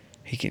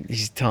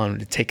 He's telling him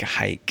to take a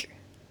hike.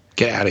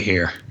 Get out of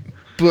here.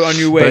 But on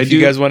your way,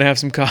 you guys want to have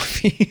some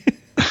coffee.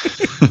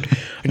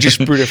 I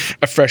just brewed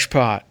a fresh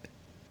pot.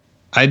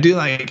 I do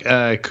like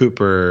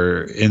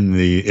Cooper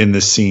in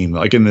this scene,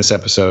 like in this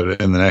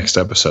episode, in the next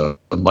episode,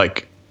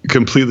 like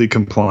completely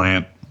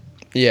compliant,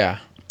 Yeah.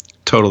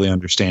 totally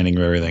understanding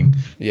of everything.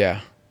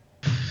 Yeah.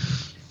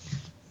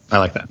 I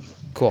like that.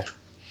 Cool.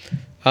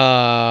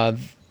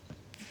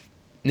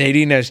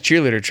 Nadine has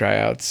cheerleader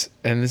tryouts,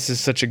 and this is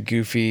such a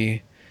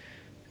goofy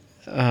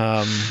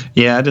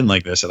Yeah, I didn't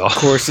like this at all.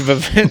 course of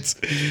events.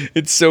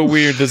 It's so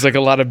weird. There's like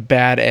a lot of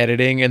bad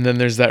editing, and then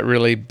there's that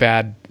really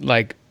bad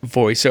like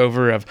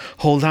voiceover of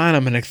 "Hold on,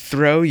 I'm gonna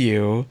throw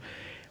you."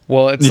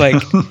 Well, it's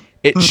like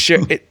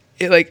it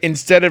like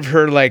instead of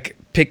her like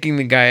picking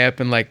the guy up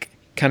and like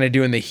kind of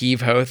doing the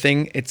heave ho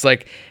thing, it's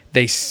like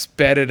they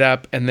sped it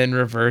up and then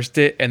reversed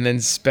it and then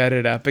sped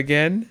it up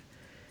again,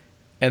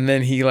 and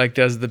then he like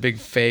does the big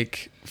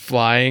fake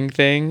flying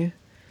thing.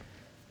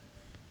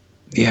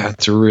 Yeah,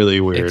 it's really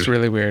weird. It's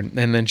really weird.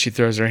 And then she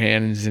throws her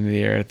hands into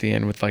the air at the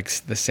end with like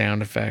the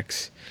sound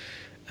effects.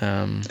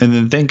 And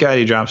then thank God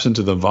he drops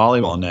into the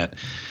volleyball net,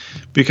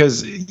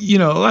 because a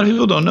lot of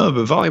people don't know,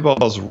 but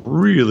volleyball is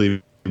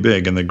really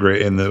big in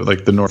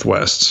the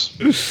Northwest.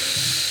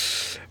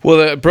 Well,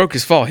 it broke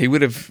his fall. He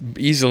would have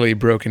easily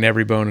broken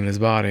every bone in his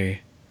body.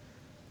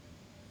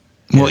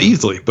 Well,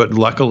 easily, but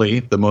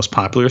luckily, the most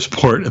popular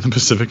sport in the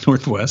Pacific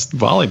Northwest,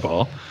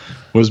 volleyball,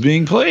 was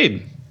being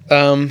played.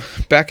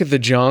 Back at the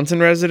Johnson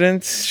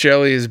residence,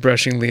 Shelley is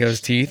brushing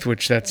Leo's teeth,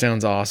 which that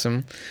sounds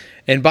awesome.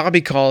 And Bobby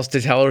calls to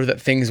tell her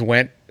that things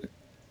went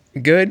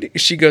good.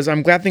 She goes,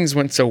 "I'm glad things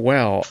went so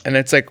well." And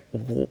it's like,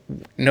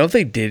 no,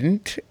 they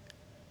didn't.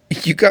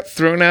 You got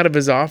thrown out of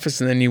his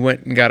office and then you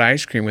went and got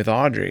ice cream with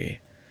Audrey.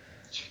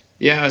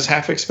 Yeah, I was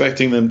half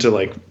expecting them to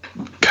like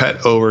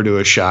cut over to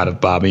a shot of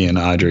Bobby and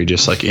Audrey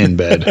just like in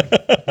bed.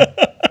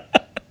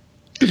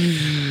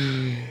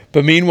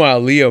 But meanwhile,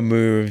 Leo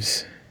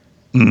moves.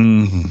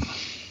 Mm.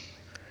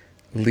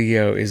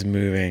 Leo is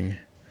moving.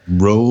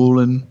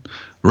 Rolling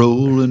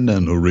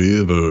down the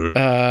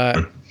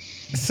river.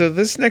 So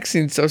this next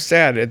scene's so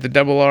sad. At the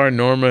Double R,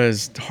 Norma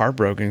is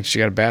heartbroken. She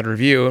got a bad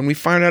review, and we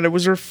find out it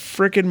was her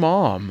frickin'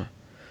 mom.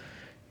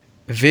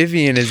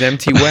 Vivian is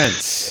MT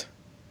Wentz.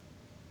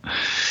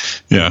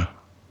 Yeah.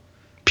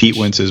 Pete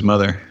Wentz's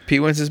mother.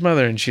 Pete Wentz's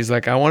mother, and she's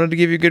like, "I wanted to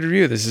give you a good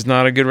review. This is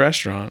not a good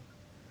restaurant."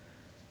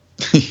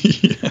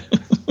 Yeah.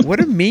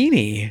 What a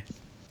meanie.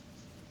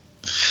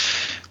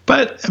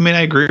 But I mean,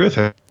 I agree with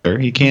her.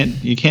 You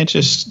can't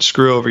just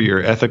screw over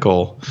your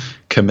ethical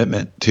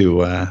commitment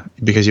to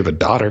because you have a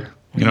daughter.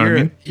 You know what I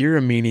mean? You're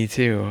a meanie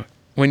too.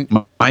 When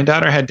my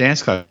daughter had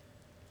dance class,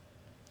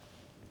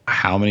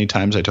 how many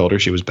times I told her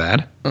she was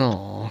bad?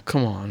 Oh,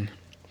 come on.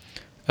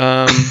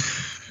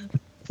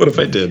 What if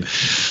I did?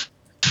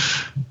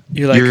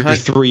 You're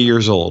 3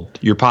 years old.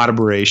 Your pot de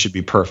beret should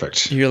be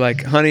perfect. You're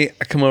like, "Honey,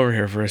 come over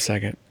here for a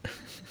second."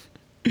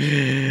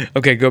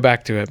 Okay, go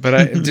back to it,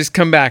 but just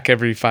come back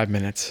every 5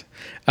 minutes.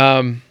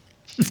 So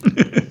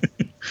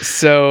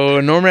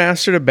Norma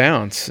asked her to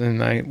bounce,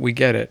 and we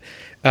get it.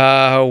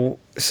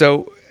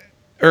 So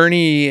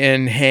Ernie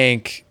and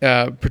Hank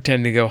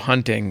pretend to go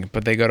hunting,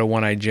 but they go to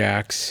One-Eyed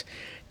Jack's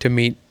to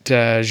meet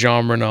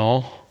Jean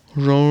Renault.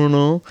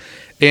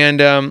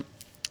 And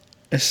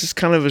this is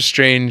kind of a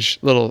strange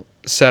little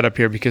setup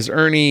here, because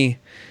Ernie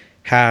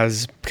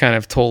has kind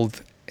of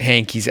told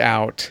Hank he's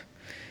out,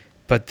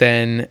 but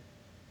then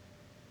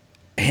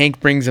Hank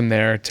brings him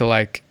there to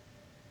like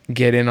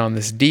get in on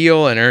this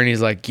deal, and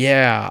Ernie's like,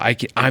 "Yeah,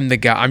 I'm the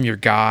guy. I'm your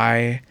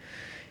guy."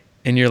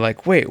 And you're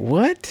like, "Wait,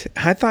 what?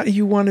 I thought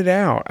you wanted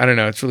out." I don't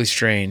know. It's really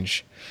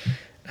strange.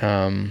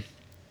 I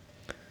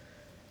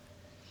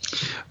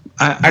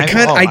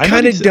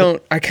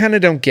kind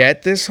of don't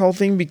get this whole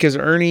thing, because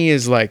Ernie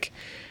is like,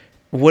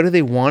 what do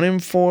they want him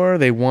for?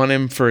 They want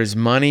him for his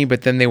money,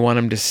 but then they want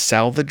him to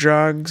sell the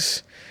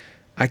drugs.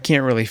 I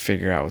can't really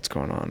figure out what's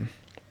going on.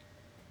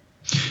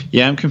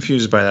 Yeah, I'm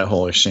confused by that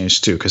whole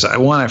exchange too, because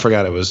I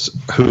forgot it was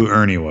who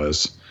Ernie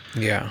was.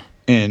 Yeah.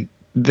 And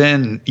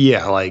then,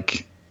 yeah,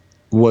 like,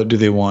 what do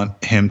they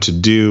want him to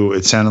do?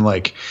 It sounded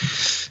like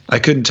I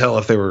couldn't tell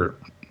if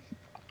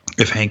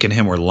Hank and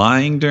him were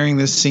lying during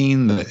this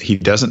scene, that he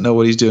doesn't know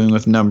what he's doing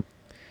with numbers.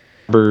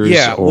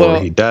 Yeah, or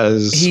he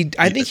does.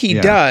 I think he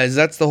does.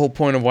 That's the whole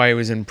point of why he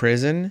was in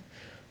prison.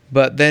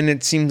 But then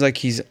it seems like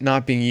he's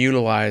not being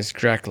utilized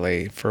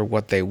correctly for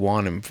what they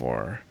want him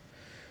for.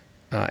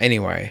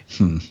 Anyway.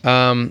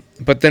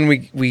 But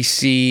then we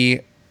see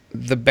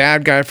the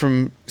bad guy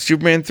from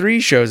Superman 3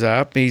 shows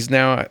up. He's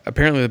now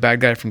apparently the bad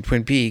guy from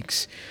Twin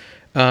Peaks.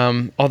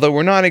 Although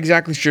we're not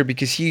exactly sure,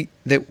 because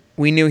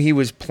we knew he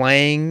was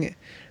playing,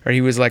 or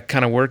he was like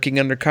kind of working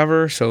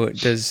undercover. So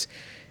is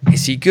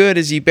he good?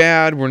 Is he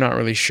bad? We're not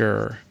really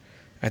sure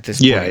at this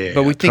point. Yeah,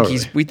 but we think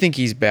totally. we think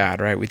he's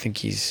bad, right? We think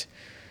he's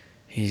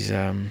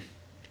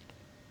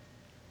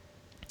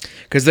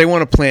because they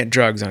want to plant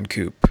drugs on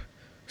Coop.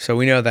 So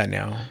we know that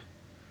now.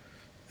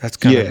 That's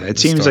kind of it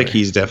seems like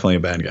he's definitely a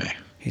bad guy.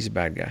 He's a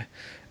bad guy.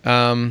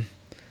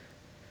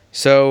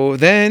 So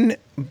then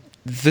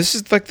this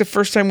is like the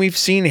first time we've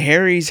seen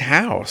Harry's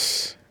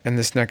house in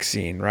this next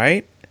scene,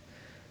 right?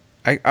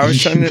 I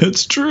was trying to.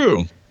 That's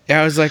true.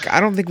 I was like, I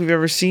don't think we've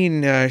ever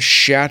seen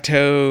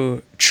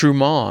Chateau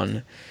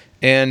Truman,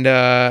 and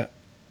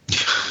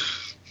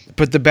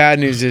but the bad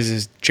news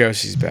is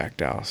Josie's back,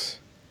 Dallas.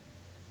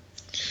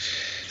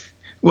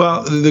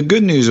 Well, the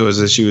good news was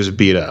that she was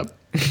beat up.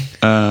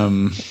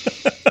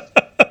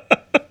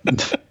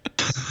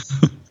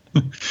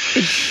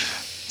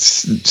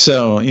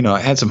 So, I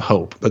had some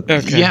hope. But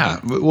yeah,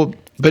 well,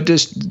 but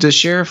does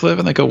Sheriff live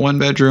in like a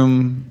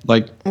 1-bedroom,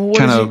 like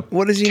kind of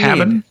what does he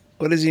cabin? Need?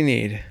 What does he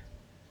need?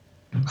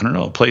 I don't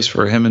know, a place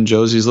for him and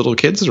Josie's little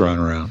kids to run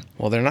around.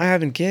 Well, they're not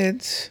having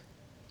kids.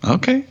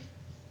 Okay.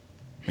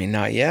 I mean,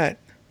 not yet.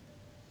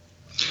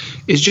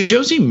 Is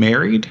Josie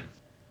married?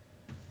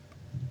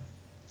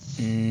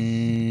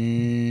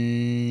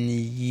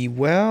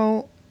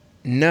 Well,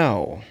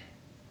 no.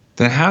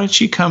 Then how did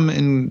she come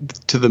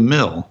into the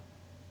mill?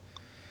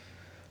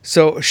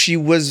 So she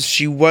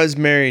was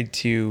married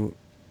to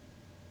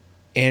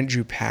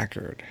Andrew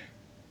Packard.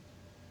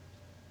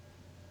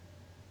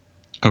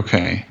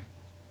 Okay.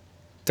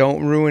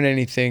 Don't ruin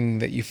anything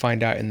that you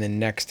find out in the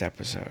next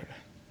episode.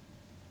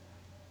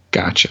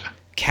 Gotcha.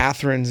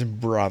 Catherine's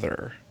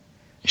brother.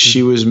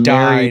 She was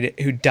married.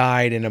 Who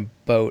died in a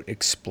boat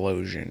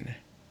explosion.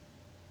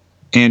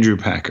 Andrew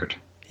Packard.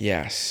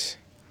 Yes.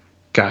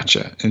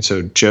 Gotcha. And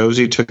so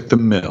Josie took the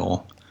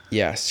mill.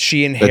 Yes.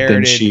 She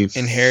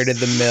inherited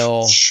the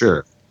mill.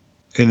 Sure.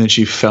 And then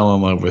she fell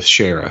in love with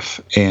Sheriff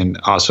and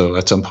also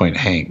at some point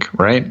Hank,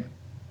 right?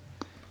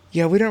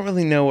 Yeah, we don't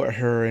really know what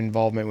her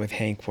involvement with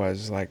Hank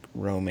was like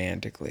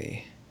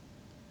romantically.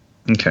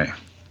 Okay.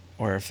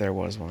 Or if there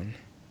was one.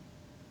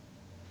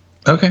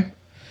 Okay.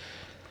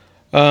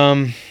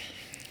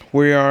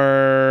 We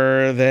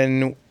are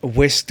then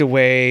whisked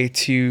away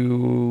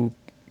to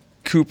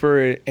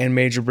Cooper and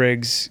Major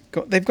Briggs.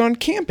 They've gone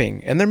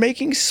camping and they're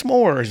making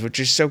s'mores, which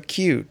is so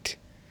cute.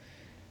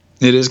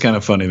 It is kind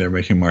of funny they're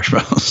making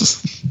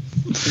marshmallows.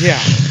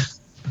 Yeah,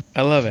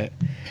 I love it.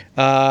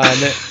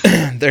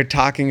 They're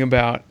talking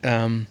about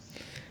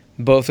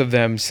both of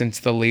them since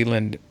the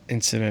Leland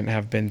incident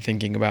have been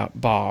thinking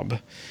about Bob.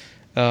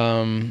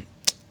 And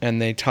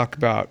they talk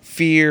about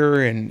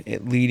fear and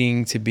it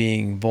leading to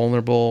being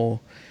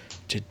vulnerable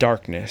to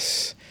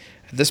darkness.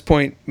 At this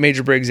point,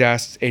 Major Briggs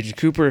asks Agent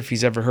Cooper if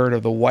he's ever heard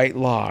of the White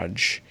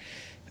Lodge.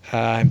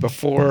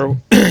 Before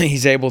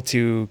he's able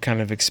to kind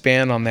of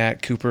expand on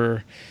that,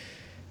 Cooper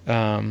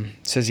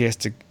says he has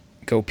to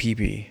go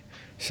pee-pee.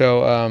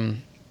 So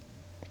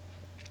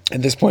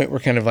at this point, we're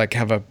kind of like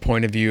have a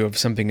point of view of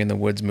something in the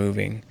woods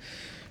moving.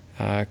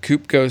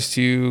 Coop goes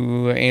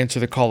to answer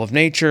the call of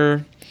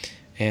nature,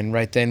 and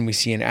right then we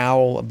see an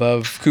owl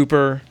above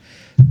Cooper.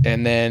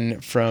 And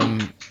then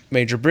from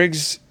Major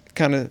Briggs'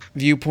 kind of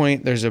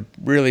viewpoint, there's a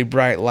really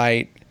bright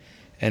light,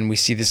 and we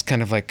see this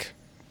kind of like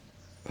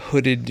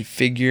hooded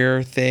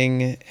figure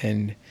thing,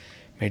 and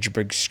Major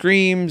Briggs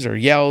screams or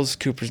yells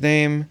Cooper's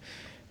name.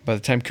 By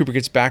the time Cooper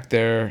gets back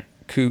there,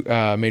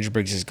 Major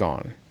Briggs is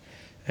gone,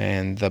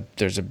 and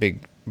there's a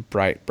big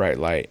bright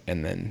light,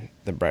 and then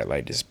the bright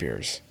light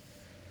disappears.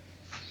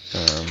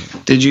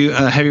 Did you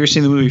have you ever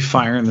seen the movie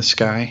Fire in the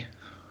Sky?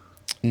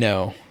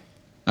 No.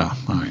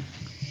 Oh, all right.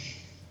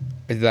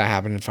 Did that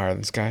happen in Fire in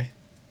the Sky?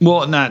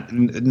 Well, not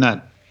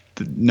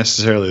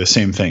necessarily the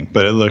same thing,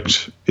 but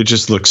it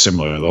just looks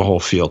similar. The whole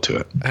feel to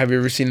it. Have you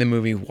ever seen the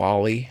movie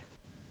WALL-E?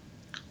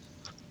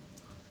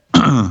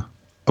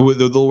 With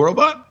the little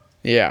robot?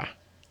 Yeah.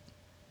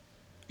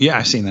 Yeah,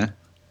 I've seen that.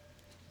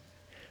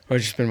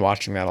 I've just been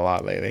watching that a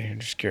lot lately. I'm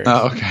just curious.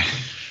 Oh, okay.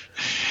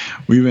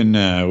 We've been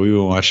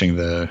watching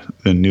the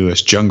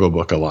newest Jungle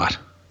Book a lot.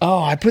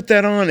 Oh, I put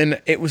that on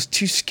and it was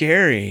too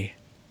scary.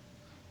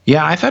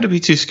 Yeah, I thought it'd be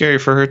too scary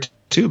for her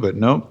too, but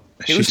nope.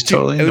 It was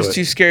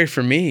too scary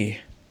for me.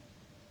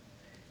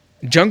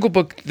 Jungle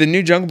Book, the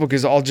new Jungle Book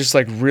is all just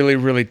like really,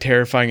 really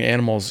terrifying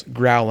animals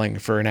growling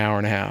for an hour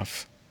and a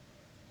half.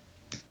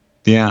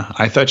 Yeah,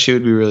 I thought she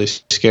would be really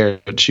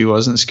scared, but she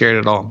wasn't scared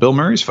at all. Bill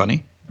Murray's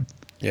funny.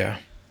 Yeah.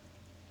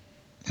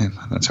 Yeah,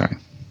 that's all right.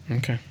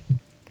 Okay.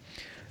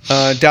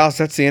 Dallas,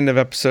 that's the end of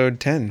episode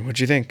 10. What'd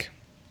you think?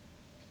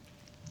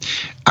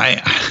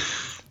 I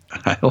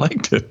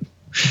liked it.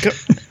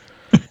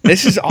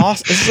 This is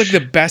awesome. This is like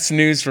the best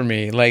news for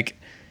me. Like,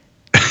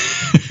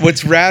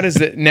 what's rad is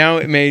that now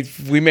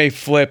we may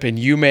flip and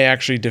you may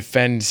actually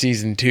defend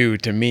season 2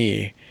 to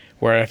me,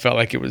 where I felt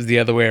like it was the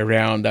other way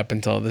around up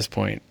until this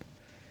point.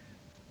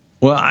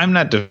 Well, I'm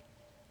not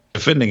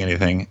defending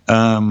anything.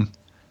 I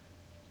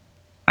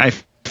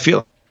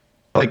feel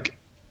like,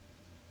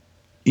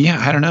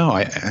 yeah, I don't know.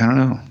 I don't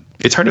know.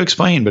 It's hard to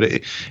explain,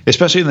 but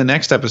especially in the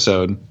next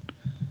episode,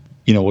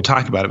 we'll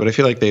talk about it. But I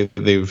feel like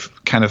they've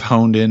kind of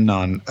honed in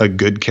on a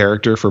good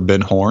character for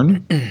Ben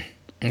Horn.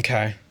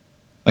 Okay.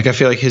 Like, I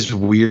feel like his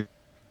weird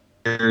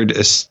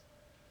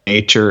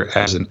nature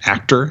as an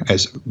actor,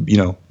 as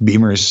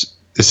Beamer's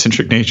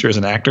eccentric nature as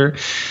an actor,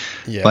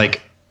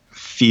 like,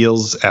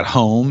 feels at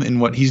home in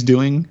what he's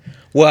doing.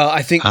 Well,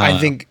 I think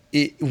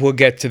we'll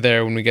get to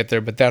there when we get there,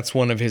 but that's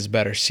one of his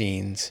better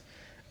scenes.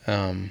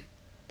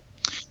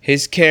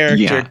 His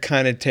character Yeah.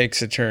 kind of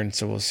takes a turn,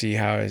 so we'll see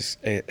how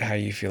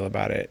you feel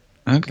about it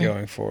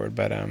going forward.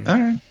 But All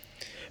right.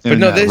 But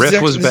And, no,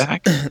 Riff was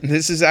back.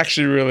 This is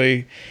actually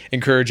really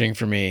encouraging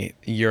for me,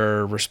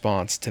 your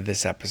response to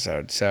this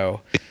episode.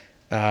 So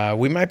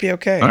we might be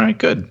okay. All right,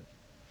 good.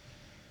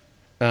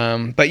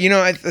 But, you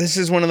know, this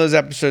is one of those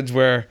episodes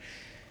where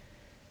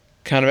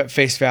kind of at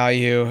face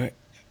value,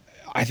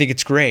 I think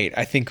it's great.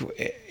 I think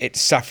it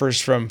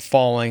suffers from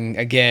falling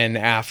again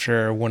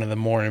after one of the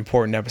more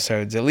important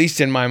episodes, at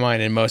least in my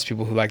mind and most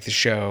people who like the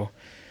show.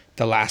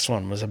 The last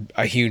one was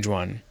a huge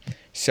one.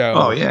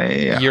 So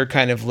you're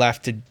kind of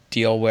left to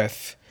deal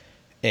with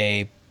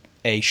a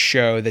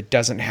show that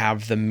doesn't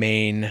have the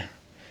main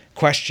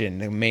question.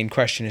 The main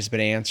question has been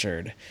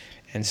answered.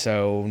 And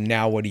so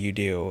now what do you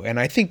do? And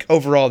I think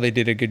overall they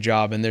did a good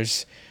job. And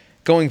there's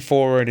going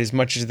forward, as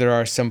much as there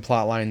are some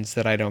plot lines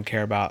that I don't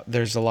care about,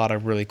 there's a lot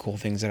of really cool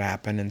things that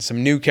happen and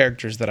some new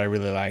characters that I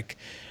really like.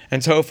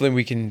 And so hopefully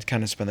we can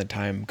kind of spend the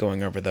time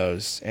going over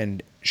those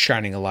and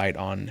shining a light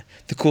on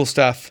the cool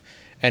stuff.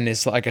 And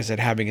it's, like I said,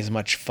 having as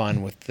much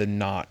fun with the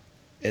not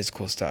as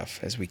cool stuff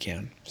as we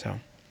can. So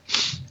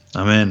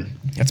I'm in.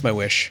 That's my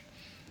wish.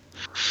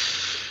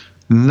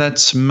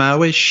 That's my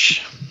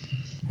wish.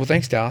 Well,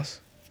 thanks, Dallas.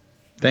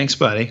 Thanks,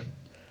 buddy.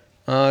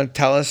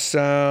 Tell us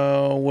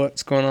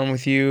what's going on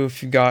with you,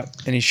 if you've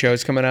got any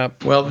shows coming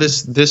up. Well,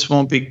 this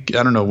won't be,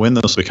 I don't know when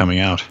this will be coming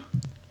out.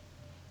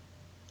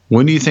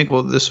 When do you think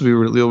this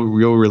will be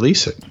you'll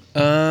release it?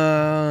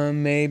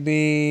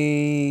 Maybe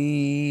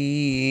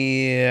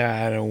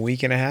a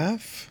week and a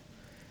half.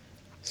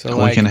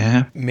 So week and a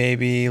half?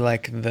 Maybe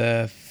like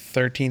the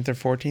 13th or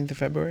 14th of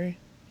February.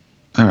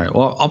 All right.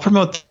 Well, I'll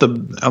promote the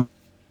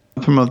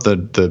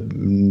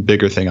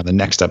bigger thing on the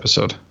next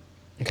episode.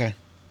 Okay.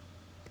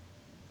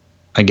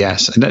 I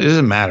guess. And it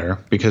doesn't matter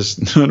because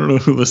I don't know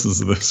who listens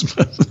to this,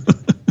 but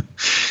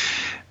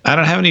I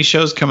don't have any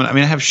shows coming. I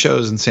mean, I have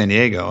shows in San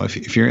Diego.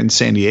 If you're in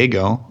San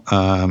Diego,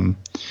 I'm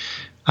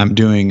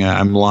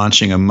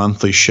launching a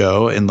monthly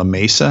show in La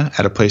Mesa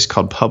at a place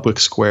called Public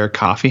Square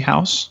Coffee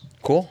House.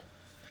 Cool.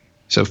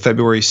 So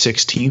February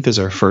 16th is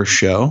our first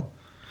show,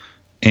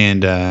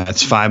 and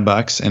it's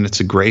 $5, and it's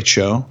a great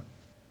show.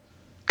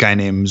 Guy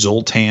named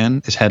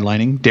Zoltan is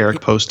headlining.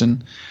 Derek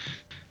Poston.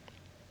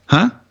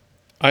 Huh?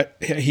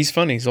 He's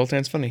funny.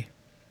 Zoltan's funny.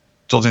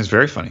 Zoltan's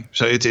very funny.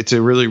 So it's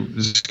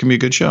gonna be a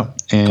good show,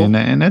 and cool.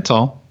 And that's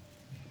all.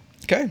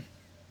 Okay.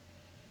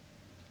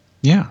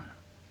 Yeah.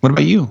 What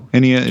about you?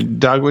 Any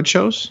Dogwood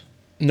shows?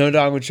 No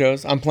Dogwood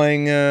shows. I'm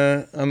playing.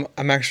 I'm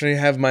actually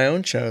have my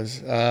own shows.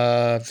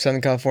 Southern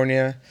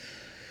California,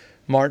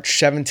 March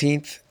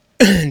 17th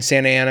in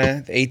Santa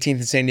Ana, the 18th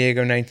in San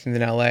Diego, 19th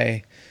in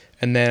LA,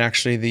 and then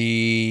actually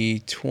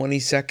the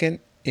 22nd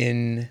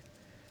in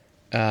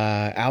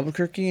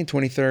Albuquerque and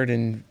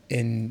 23rd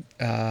in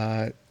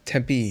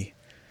Tempe.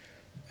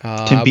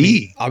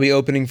 Tempe. I'll be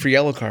opening for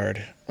Yellow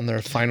Card on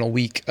their final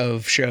week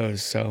of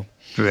shows. So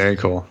very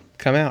cool.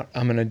 Come out.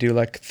 I'm gonna do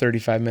like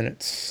 35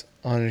 minutes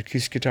on an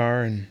acoustic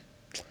guitar, and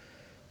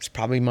it's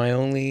probably my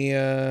only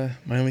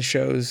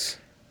shows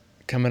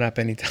coming up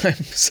anytime.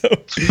 So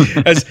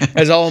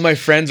as all of my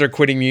friends are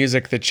quitting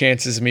music, the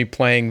chances of me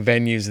playing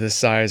venues this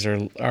size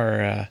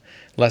are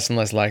less and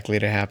less likely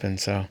to happen.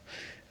 So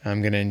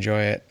I'm gonna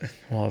enjoy it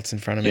while it's in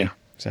front of me.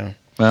 So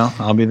well,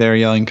 I'll be there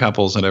yelling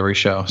couples at every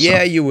show. So.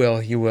 Yeah, you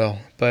will.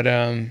 But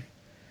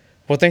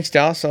well, thanks,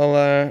 Dallas.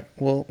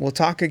 We'll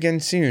talk again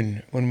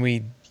soon when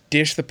we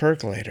dish the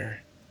percolator.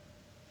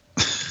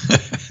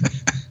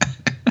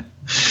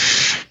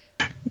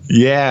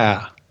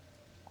 Yeah.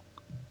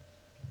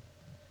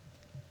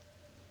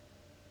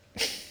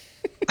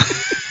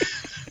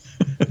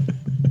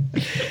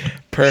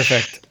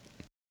 Perfect.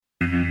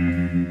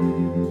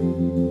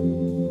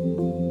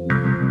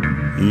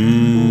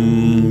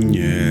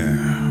 Yeah.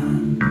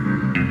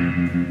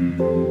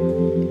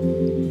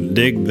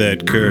 Dig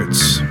that,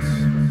 Kurtz.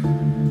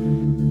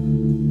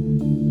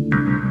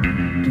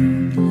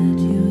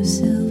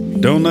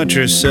 Don't let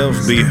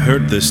yourself be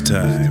hurt this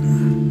time.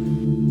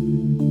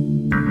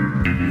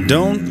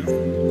 Don't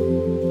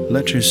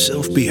let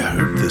yourself be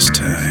hurt this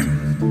time.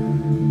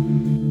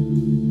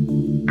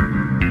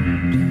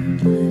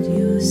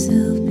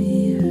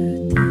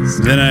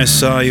 Then I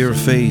saw your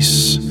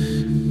face.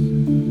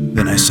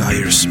 Then I saw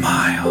your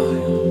smile.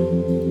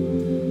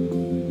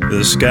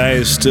 The sky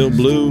is still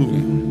blue.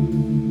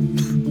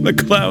 The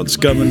clouds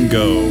come and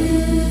go.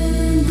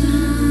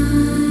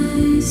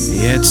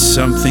 Yet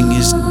something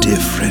is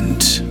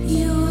different.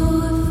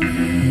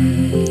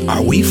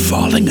 Are we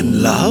falling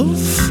in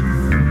love?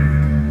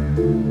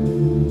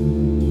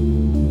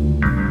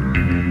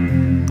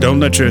 Don't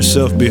let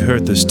yourself be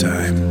hurt this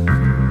time.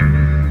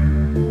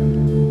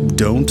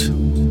 Don't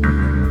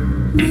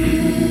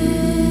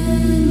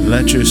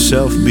let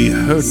yourself be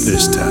hurt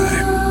this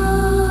time.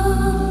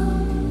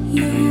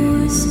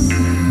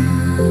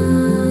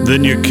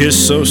 Then your kiss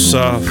so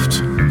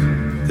soft,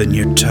 then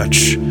your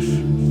touch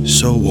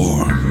so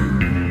warm.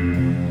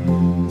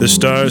 The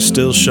stars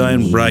still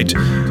shine bright,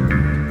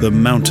 the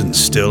mountains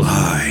still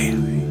high.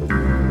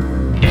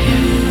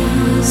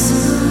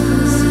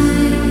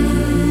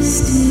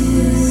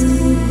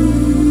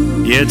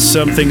 Yet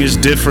something is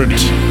different.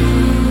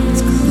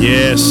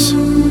 Yes,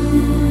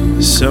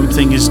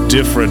 something is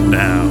different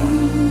now.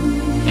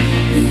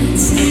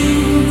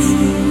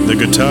 The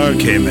guitar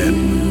came in.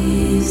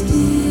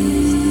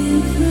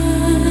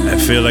 I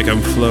feel like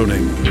I'm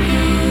floating.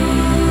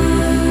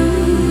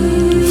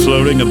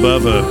 Floating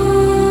above a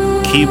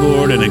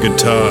keyboard and a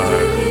guitar.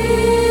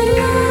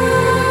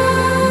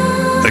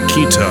 A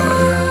keytar.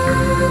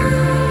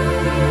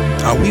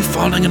 Are we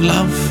falling in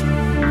love?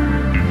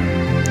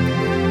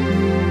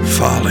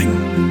 Falling.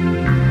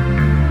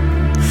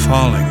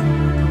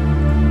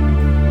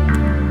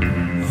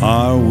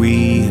 Are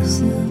we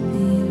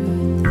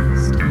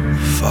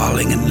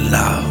falling in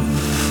love?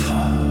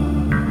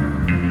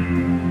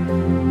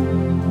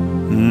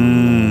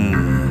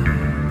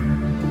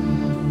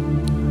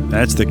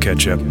 That's the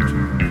ketchup.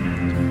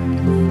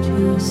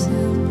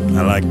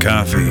 I like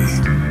coffee,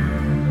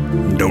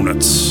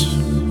 donuts.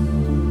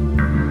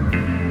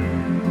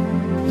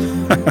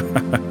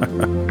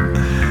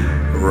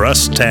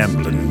 Russ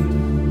Tamblyn.